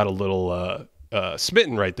got a little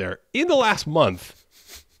smitten right there. In the last month,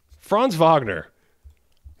 Franz Wagner.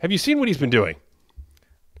 Have you seen what he's been doing?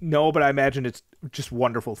 No, but I imagine it's just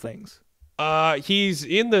wonderful things. He's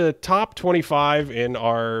in the top 25 in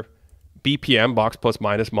our BPM box plus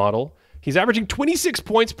minus model. He's averaging 26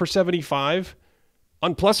 points per 75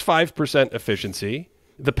 on plus 5% efficiency.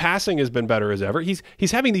 The passing has been better as ever.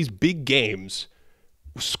 He's having these big games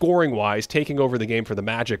scoring-wise, taking over the game for the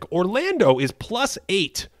Magic. Orlando is plus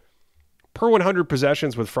 8 per 100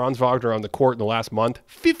 possessions with Franz Wagner on the court in the last month.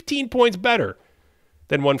 15 points better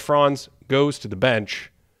than when Franz goes to the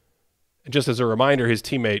bench. And just as a reminder, his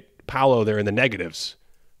teammate Paolo, they're in the negatives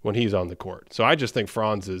when he's on the court. So I just think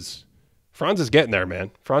Franz is getting there, man.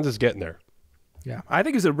 Franz is getting there. Yeah, I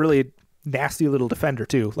think he's a really nasty little defender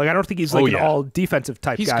too. Like I don't think he's like an all defensive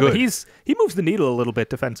type guy, good. But he moves the needle a little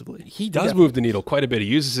bit defensively. He does move the needle quite a bit. He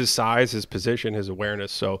uses his size, his position, his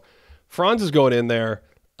awareness. So Franz is going in there.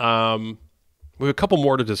 We have a couple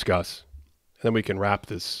more to discuss, and then we can wrap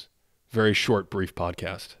this very short, brief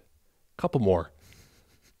podcast. A couple more.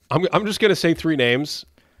 I'm just going to say 3 names.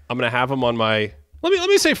 I'm going to have them on my. Let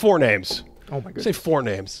me say 4 names. Oh my goodness. Say 4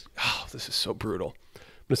 names. Oh, this is so brutal. I'm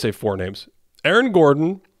going to say 4 names. Aaron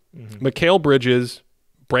Gordon, Mikal Bridges,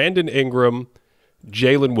 Brandon Ingram,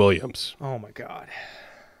 Jalen Williams. Oh my God.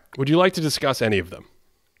 Would you like to discuss any of them?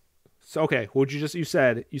 So okay, you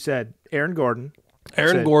said Aaron Gordon.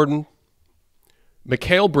 Gordon,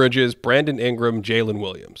 Mikal Bridges, Brandon Ingram, Jalen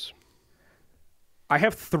Williams. I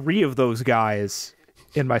have 3 of those guys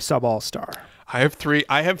in my sub all-star. I have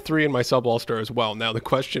 3 in my sub all-star as well. Now the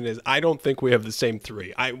question is, I don't think we have the same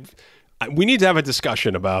 3. We need to have a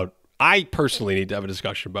discussion about. I personally need to have a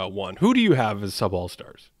discussion about one. Who do you have as sub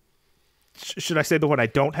all-stars? Should I say the one I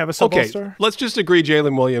don't have a sub all-star? Okay, let's just agree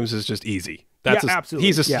Jalen Williams is just easy. Absolutely.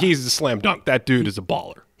 He's a slam dunk. That dude is a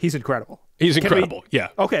baller. He's incredible. Yeah.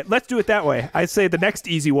 Okay, let's do it that way. I say the next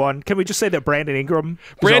easy one. Can we just say that Brandon Ingram?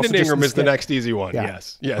 Is the next easy one. Yeah.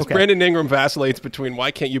 Yes. Okay. Brandon Ingram vacillates between why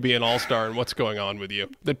can't you be an all-star and what's going on with you.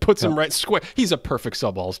 That puts him right square. He's a perfect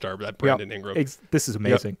sub all-star, that Brandon Ingram. This is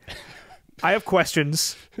amazing. Yep. I have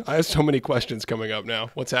questions. I have so many questions coming up now.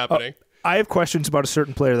 What's happening? I have questions about a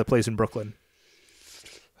certain player that plays in Brooklyn.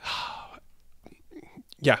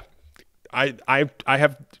 Yeah. I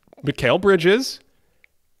have Mikal Bridges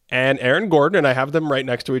and Aaron Gordon, and I have them right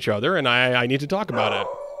next to each other, and I need to talk about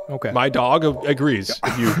it. Okay. My dog agrees,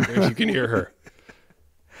 if you can hear her.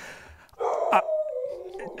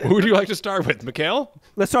 Who would you like to start with, Mikhail?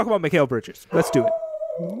 Let's talk about Mikal Bridges. Let's do it.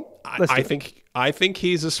 I think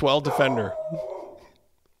he's a swell defender.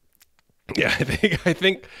 Yeah, I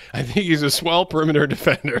think he's a swell perimeter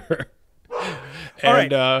defender.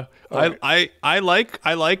 And I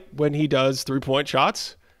like when he does 3-point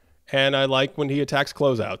shots, and I like when he attacks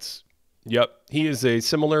closeouts. Yep, he is a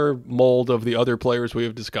similar mold of the other players we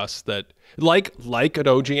have discussed that like an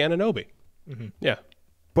OG Anunoby. Mm-hmm. Yeah,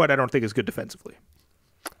 but I don't think he's good defensively.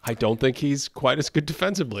 I don't think he's quite as good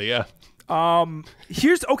defensively. Yeah.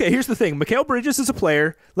 Here's the thing. Mikal Bridges is a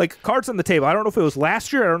player, like, cards on the table. I don't know if it was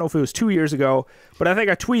last year. I don't know if it was 2 years ago, but I think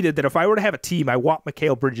I tweeted that if I were to have a team, I want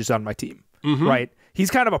Mikal Bridges on my team. Mm-hmm. Right? He's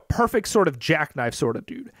kind of a perfect sort of jackknife sort of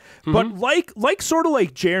dude. Mm-hmm. But like sort of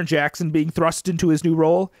like Jaren Jackson being thrust into his new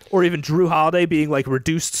role, or even Drew Holiday being like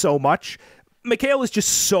reduced so much, Mikal is just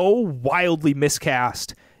so wildly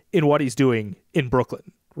miscast in what he's doing in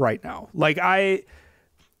Brooklyn right now. Like I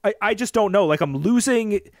just don't know. Like, I'm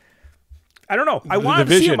losing. I don't know. I want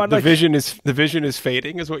to see him on, like, the vision is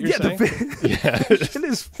fading, is what you're saying? The vision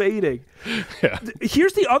is fading. Yeah.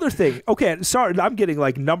 Here's the other thing. Okay, sorry, I'm getting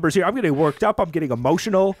like numbers here. I'm getting worked up. I'm getting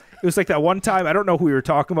emotional. It was like that one time, I don't know who we were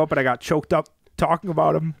talking about, but I got choked up talking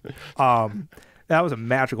about him. That was a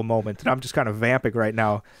magical moment, and I'm just kind of vamping right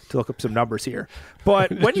now to look up some numbers here.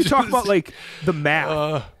 But when you talk about, like, the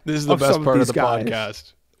math, this is the best part of the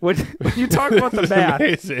podcast. When you talk about the math,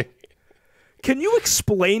 amazing. Can you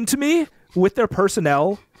explain to me, with their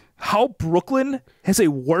personnel, how Brooklyn has a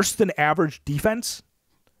worse than average defense?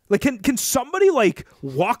 Like, can somebody, like,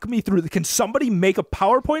 walk me through can somebody make a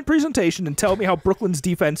PowerPoint presentation and tell me how Brooklyn's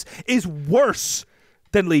defense is worse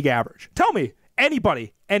than league average? Tell me.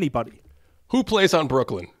 Anybody. Who plays on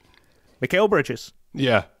Brooklyn? Mikal Bridges.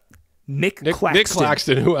 Yeah. Nick Claxton. Nick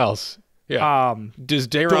Claxton. Who else? Yeah. Does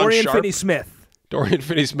Dorian Finney-Smith. Dorian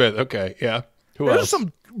Finney-Smith. Okay. Yeah. Who else? There's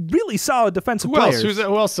some really solid defensive players.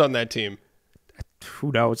 Who else on that team?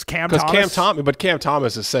 Who knows? Cam Thomas. But Cam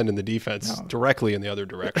Thomas is sending the defense directly in the other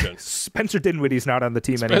direction. Spencer Dinwiddie's not on the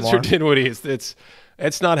team anymore. Spencer Dinwiddie,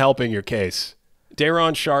 it's not helping your case.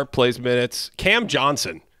 Daron Sharp plays minutes. Cam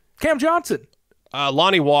Johnson.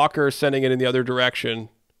 Lonnie Walker sending it in the other direction.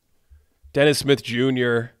 Dennis Smith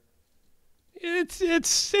Jr.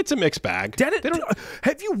 It's a mixed bag.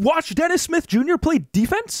 Have you watched Dennis Smith Jr. play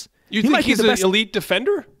defense? You think he's an elite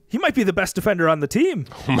defender? He might be the best defender on the team.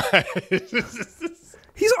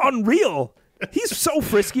 He's unreal. He's so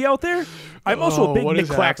frisky out there. I'm also a big Nick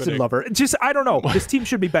Claxton lover. I don't know. This team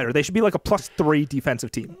should be better. They should be like a +3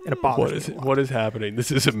 defensive team. And it bothers me. What is happening?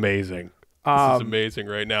 This is amazing. This is amazing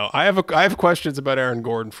right now. I have questions about Aaron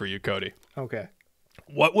Gordon for you, Cody. Okay.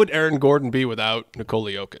 What would Aaron Gordon be without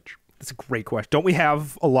Nikola Jokic? That's a great question. Don't we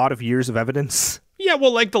have a lot of years of evidence? Yeah,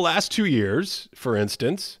 well, like the last 2 years, for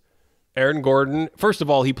instance, Aaron Gordon, first of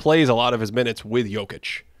all, he plays a lot of his minutes with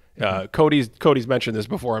Jokic. Cody's mentioned this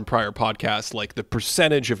before on prior podcasts, like the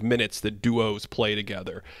percentage of minutes that duos play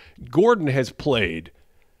together. Gordon has played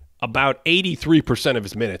about 83% of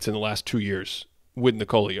his minutes in the last 2 years with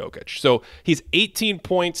Nikola Jokic. So he's 18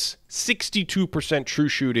 points, 62% true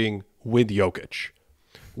shooting with Jokic.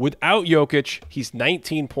 Without Jokic, he's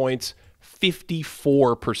 19 points,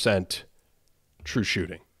 54% true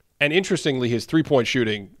shooting. And interestingly, his three-point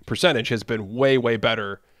shooting percentage has been way, way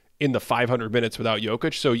better in the 500 minutes without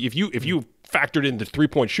Jokic. So if you factored in the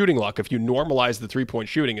three-point shooting luck, if you normalized the three-point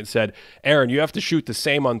shooting and said, Aaron, you have to shoot the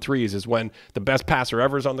same on threes as when the best passer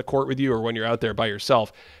ever is on the court with you or when you're out there by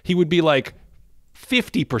yourself, he would be like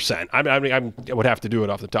 50%. I would have to do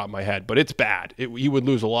it off the top of my head, but it's bad. He would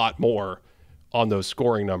lose a lot more on those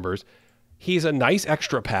scoring numbers. He's a nice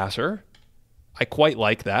extra passer. I quite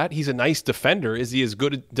like that. He's a nice defender. Is he as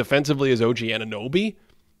good defensively as OG Anunoby?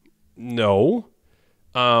 No.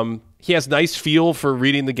 He has nice feel for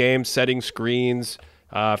reading the game, setting screens,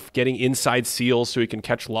 getting inside seals so he can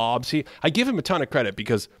catch lobs. I give him a ton of credit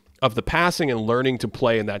because of the passing and learning to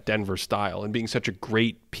play in that Denver style and being such a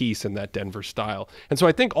great piece in that Denver style. And so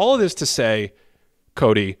I think all of this to say,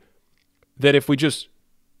 Cody, that if we just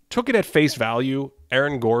took it at face value,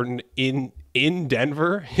 Aaron Gordon in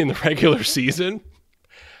Denver in the regular season,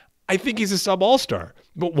 I think he's a sub-all-star.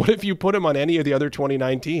 But what if you put him on any of the other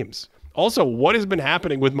 29 teams? Also, what has been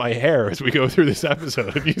happening with my hair as we go through this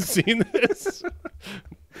episode? Have you seen this?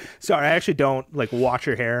 Sorry, I actually don't watch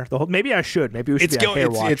your hair. Maybe I should. Maybe we should be a hair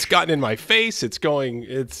watch. It's gotten in my face. It's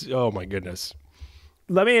oh my goodness.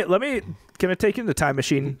 Can I take you in the time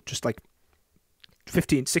machine? Just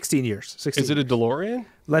 15, 16 years. 16 Is it a DeLorean?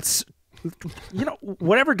 Let's,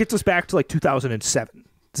 whatever gets us back to 2007.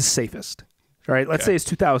 It's the safest. All right, let's say it's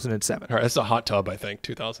 2007. All right, that's a hot tub, I think,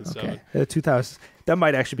 2007. Okay. 2000. That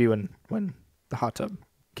might actually be when the hot tub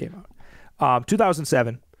came out.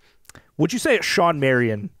 2007. Would you say that Sean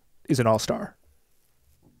Marion is an all-star?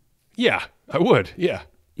 Yeah, I would. Yeah.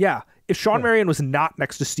 Yeah. If Sean Marion was not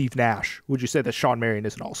next to Steve Nash, would you say that Sean Marion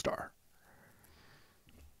is an all-star?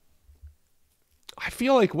 I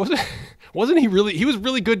feel like wasn't he really? He was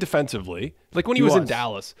really good defensively. Like when he was in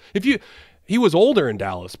Dallas. He was older in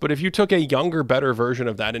Dallas, but if you took a younger, better version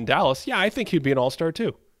of that in Dallas, yeah, I think he'd be an all-star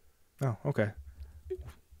too. Oh, okay.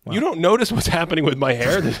 Wow. You don't notice what's happening with my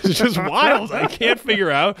hair? This is just wild. I can't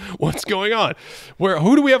figure out what's going on.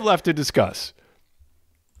 Who do we have left to discuss?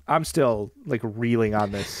 I'm still like reeling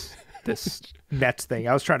on this Nets thing.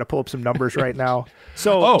 I was trying to pull up some numbers right now.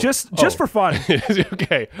 So just for fun.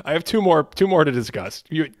 Okay. I have two more to discuss.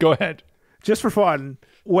 You go ahead. Just for fun,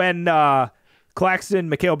 when Claxton,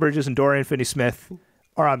 Mikal Bridges, and Dorian Finney-Smith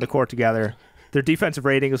are on the court together, their defensive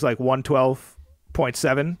rating is like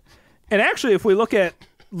 112.7. And actually, if we look at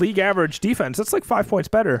league average defense, that's like 5 points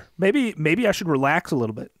better. Maybe I should relax a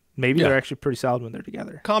little bit. Maybe they're actually pretty solid when they're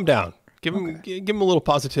together. Calm down. Give them a little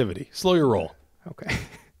positivity. Slow your roll. Okay.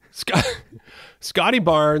 Scotty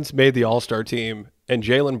Barnes made the All-Star team, and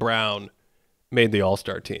Jaylen Brown made the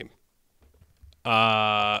All-Star team.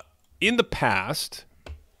 In the past,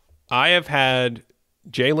 I have had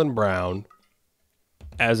Jaylen Brown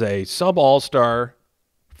as a sub-All-Star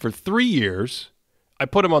for 3 years. I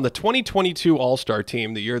put him on the 2022 All-Star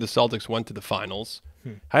team the year the Celtics went to the finals.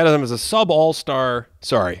 I had him as a sub-All-Star.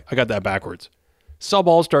 Sorry, I got that backwards.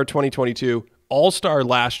 Sub-All-Star 2022, All-Star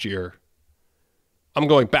last year. I'm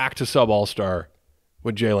going back to sub-All-Star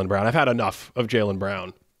with Jaylen Brown. I've had enough of Jaylen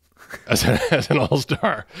Brown as an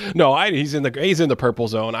All-Star. No, he's in the purple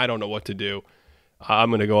zone. I don't know what to do. I'm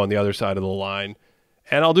going to go on the other side of the line.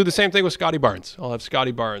 And I'll do the same thing with Scotty Barnes. I'll have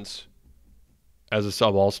Scotty Barnes as a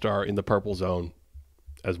sub-All-Star in the purple zone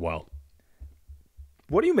as well.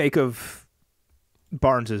 What do you make of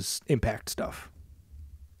Barnes's impact stuff?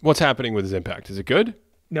 What's happening with his impact? Is it good?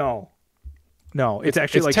 No, it's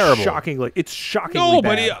actually it's like terrible. shockingly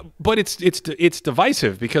bad. But it's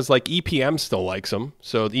divisive because like EPM still likes him.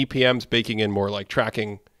 So the EPM's baking in more like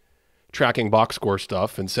tracking box score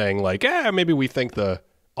stuff and saying like, maybe we think the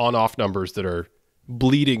on-off numbers that are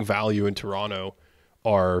bleeding value in Toronto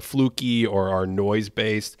are fluky or are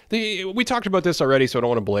noise-based. We talked about this already, so I don't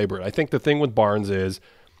want to belabor it. I think the thing with Barnes is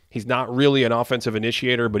he's not really an offensive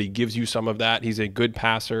initiator, but he gives you some of that. He's a good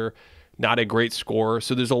passer, not a great scorer.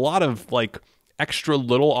 So there's a lot of like extra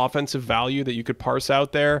little offensive value that you could parse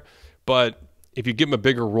out there. But if you give him a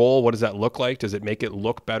bigger role, what does that look like? Does it make it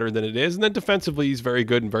look better than it is? And then defensively, he's very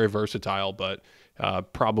good and very versatile, but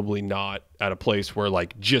probably not at a place where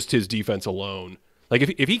like just his defense alone. Like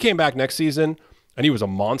if he came back next season and he was a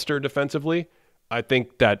monster defensively, I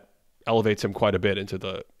think that elevates him quite a bit into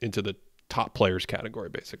the top players category,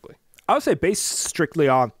 basically. I would say based strictly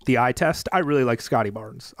on the eye test, I really like Scotty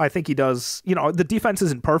Barnes. I think he does, the defense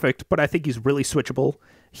isn't perfect, but I think he's really switchable.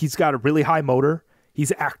 He's got a really high motor.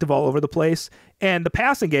 He's active all over the place. And the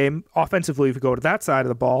passing game, offensively, if you go to that side of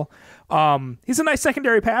the ball, he's a nice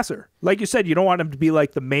secondary passer. Like you said, you don't want him to be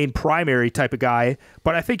like the main primary type of guy,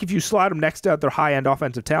 but I think if you slot him next to their high-end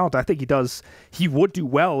offensive talent, I think he would do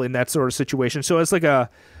well in that sort of situation. So it's like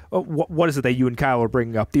what is it that you and Kyle are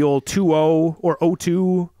bringing up? The old 2-0 or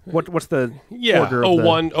 0-2? What's the order of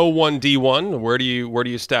 0-1, 0-1, D1. Where do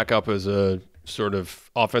you stack up as a sort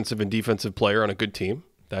of offensive and defensive player on a good team?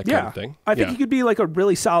 That kind of thing. I think he could be like a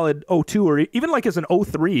really solid 0-2 or even like as an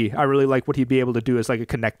 0-3. I really like what he'd be able to do as like a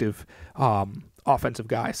connective offensive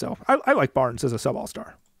guy. So I like Barnes as a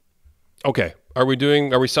sub-all-star. Okay. Are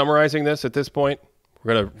we summarizing this at this point?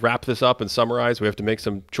 We're going to wrap this up and summarize. We have to make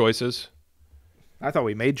some choices. I thought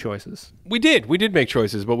we made choices. We did make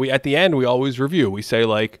choices, but at the end we always review. We say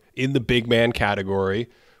like in the big man category,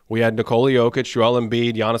 we had Nikola Jokic, Joel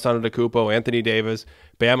Embiid, Giannis Antetokounmpo, Anthony Davis,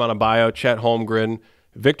 Bam Adebayo, Chet Holmgren,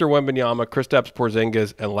 Victor Wembanyama, Kristaps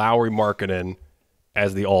Porzingis, and Lauri Markkanen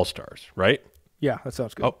as the All-Stars, right? Yeah, that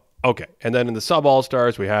sounds good. Oh, okay. And then in the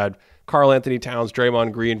sub-All-Stars, we had Karl Anthony Towns,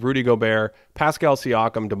 Draymond Green, Rudy Gobert, Pascal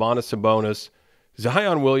Siakam, Domantas Sabonis,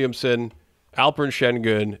 Zion Williamson, Alperen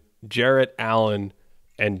Şengün, Jarrett Allen,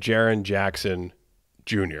 and Jaren Jackson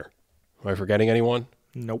Jr. Am I forgetting anyone?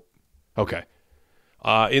 Nope. Okay.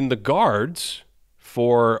 In the guards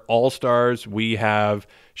for All-Stars, we have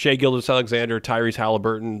Shai Gilgeous-Alexander, Tyrese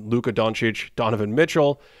Halliburton, Luka Doncic, Donovan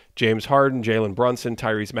Mitchell, James Harden, Jalen Brunson,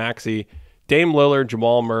 Tyrese Maxey, Dame Lillard,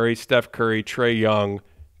 Jamal Murray, Steph Curry, Trae Young,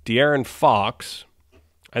 De'Aaron Fox,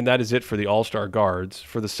 and that is it for the All-Star guards.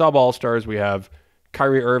 For the sub-All-Stars, we have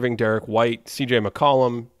Kyrie Irving, Derek White, CJ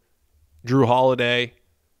McCollum, Drew Holiday,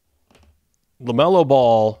 LaMelo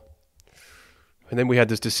Ball, And then we had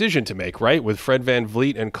this decision to make, right, with Fred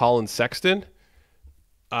VanVleet and Colin Sexton.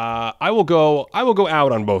 I will go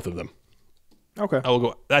out on both of them. Okay. I will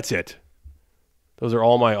go. That's it. Those are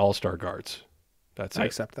all my all-star guards. That's it. I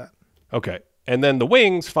accept that. Okay. And then the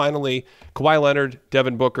wings, finally, Kawhi Leonard,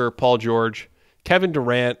 Devin Booker, Paul George, Kevin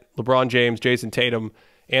Durant, LeBron James, Jason Tatum,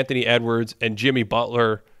 Anthony Edwards, and Jimmy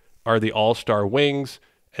Butler are the all-star wings.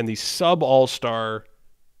 And the sub-all-star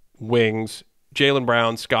wings, Jaylen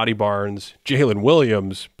Brown, Scotty Barnes, Jalen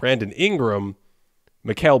Williams, Brandon Ingram,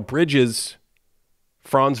 Mikal Bridges,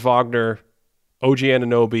 Franz Wagner, OG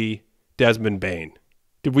Anunoby, Desmond Bane.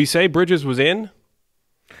 Did we say Bridges was in?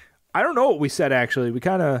 I don't know what we said, actually. I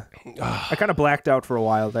kind of blacked out for a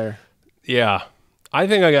while there. Yeah. I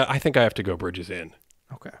think I have to go Bridges in.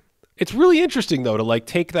 Okay. It's really interesting, though, to like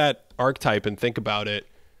take that archetype and think about it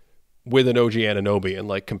with an OG Anunoby and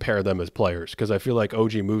like compare them as players, because I feel like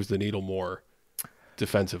OG moves the needle more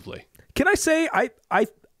defensively. Can I say I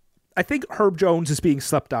think Herb Jones is being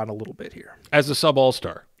slept on a little bit here. As a sub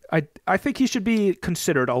all-star. I think he should be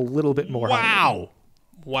considered a little bit more. Wow.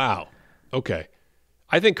 Okay.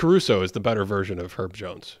 I think Caruso is the better version of Herb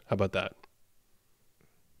Jones. How about that?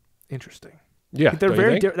 Interesting. Yeah.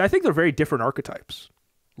 They're I think they're very different archetypes.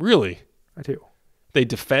 Really? I do. They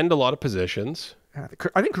defend a lot of positions. I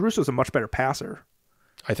think Caruso's a much better passer.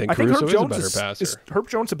 I think Caruso is a better passer. Is Herb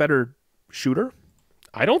Jones a better shooter?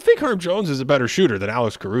 I don't think Herb Jones is a better shooter than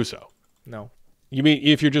Alex Caruso. No. You mean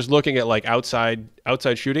if you're just looking at like outside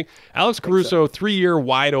shooting? Alex Caruso, 3-year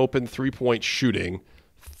wide open 3-point shooting,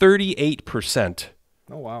 38%.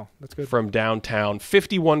 Oh, wow. That's good. From downtown,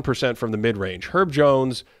 51% from the mid-range. Herb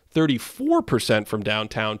Jones, 34% from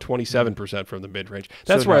downtown, 27% from the mid-range.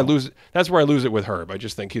 That's where I lose it with Herb. I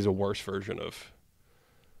just think he's a worse version of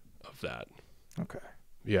that. Okay.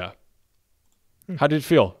 Yeah. How did it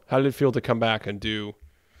feel? How did it feel to come back and do?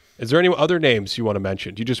 Is there any other names you want to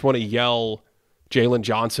mention? Do you just want to yell Jalen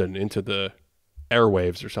Johnson into the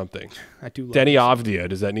airwaves or something? I do love Denny Avdia.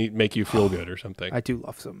 Does that make you feel good or something? I do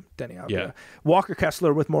love some Denny Avdia. Yeah. Walker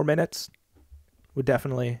Kessler with more minutes would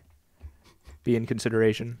definitely be in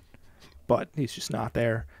consideration, but he's just not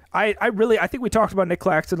there. I think we talked about Nick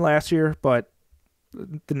Claxton last year, but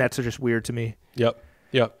the Nets are just weird to me. Yep.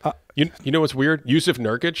 You know what's weird? Yusuf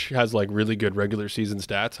Nurkic has like really good regular season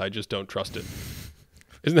stats. I just don't trust it.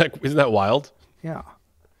 Isn't that wild? Yeah.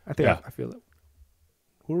 I feel it.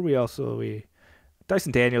 Who are we also?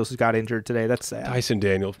 Dyson Daniels has got injured today. That's sad. Dyson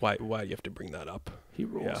Daniels. Why do you have to bring that up? He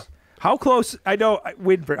rules. Yeah. How close? I know.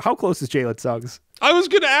 How close is Jalen Suggs? I was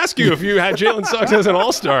going to ask you if you had Jalen Suggs as an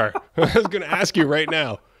all-star. I was going to ask you right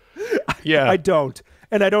now. Yeah. I don't.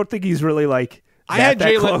 And I don't think he's really like that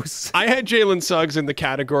close. I had Jalen Suggs in the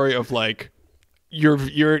category of like,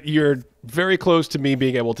 you're very close to me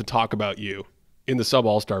being able to talk about you in the Sub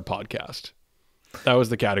All-Star podcast. That was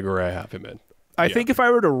the category I have him in. I think if I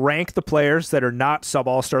were to rank the players that are not Sub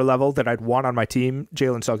All-Star level that I'd want on my team,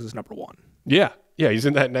 Jalen Suggs is number one. Yeah. He's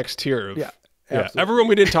in that next tier of everyone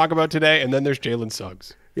we didn't talk about today, and then there's Jalen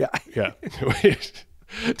Suggs. Yeah.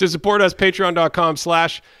 To support us,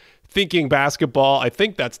 patreon.com/thinkingbasketball. I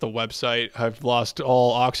think that's the website. I've lost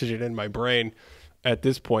all oxygen in my brain at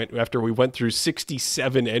this point after we went through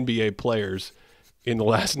 67 NBA players in the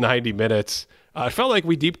last 90 minutes. I felt like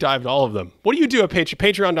we deep dived all of them. What do you do at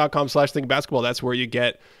patreon.com/thinkingbasketball? That's where you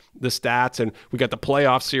get the stats, and we got the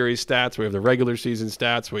playoff series stats. We have the regular season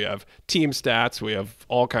stats. We have team stats. We have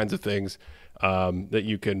all kinds of things that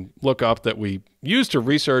you can look up that we use to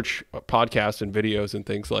research podcasts and videos and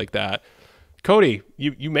things like that. Cody,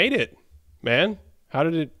 you made it, man. How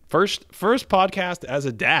did it first podcast as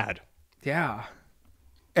a dad? Yeah.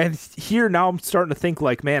 And here now I'm starting to think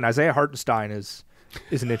like, man, Isaiah Hartenstein is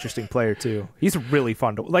an interesting player too. He's really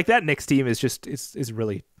fun to like. That Knicks team is just is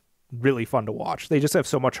really, really fun to watch. They just have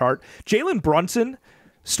so much heart. Jalen Brunson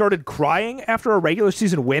started crying after a regular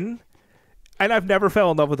season win, and I've never fell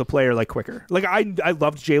in love with a player like quicker. Like I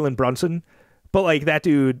loved Jalen Brunson, but like that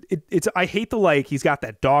dude, it's I hate the like he's got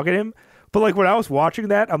that dog in him. But like when I was watching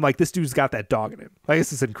that, I'm like, this dude's got that dog in him. Like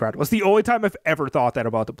this is incredible. It's the only time I've ever thought that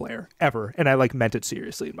about the player ever, and I like meant it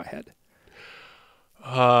seriously in my head.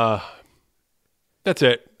 That's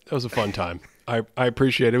it. That was a fun time. I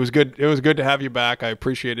appreciate it. It was good. It was good to have you back. I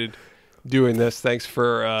appreciated doing this. Thanks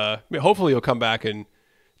for. Hopefully, you'll come back and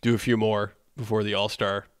do a few more before the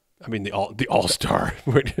All-Star. I mean the All-Star.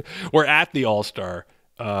 We're at the All-Star,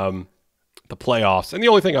 the playoffs. And the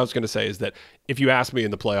only thing I was going to say is that if you asked me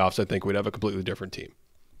in the playoffs, I think we'd have a completely different team.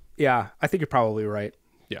 Yeah, I think you're probably right.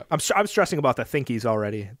 Yeah, I'm stressing about the thinkies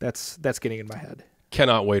already. That's getting in my head.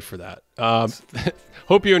 Cannot wait for that.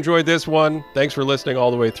 Hope you enjoyed this one. Thanks for listening all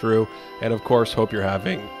the way through. And of course, hope you're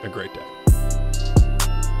having a great day.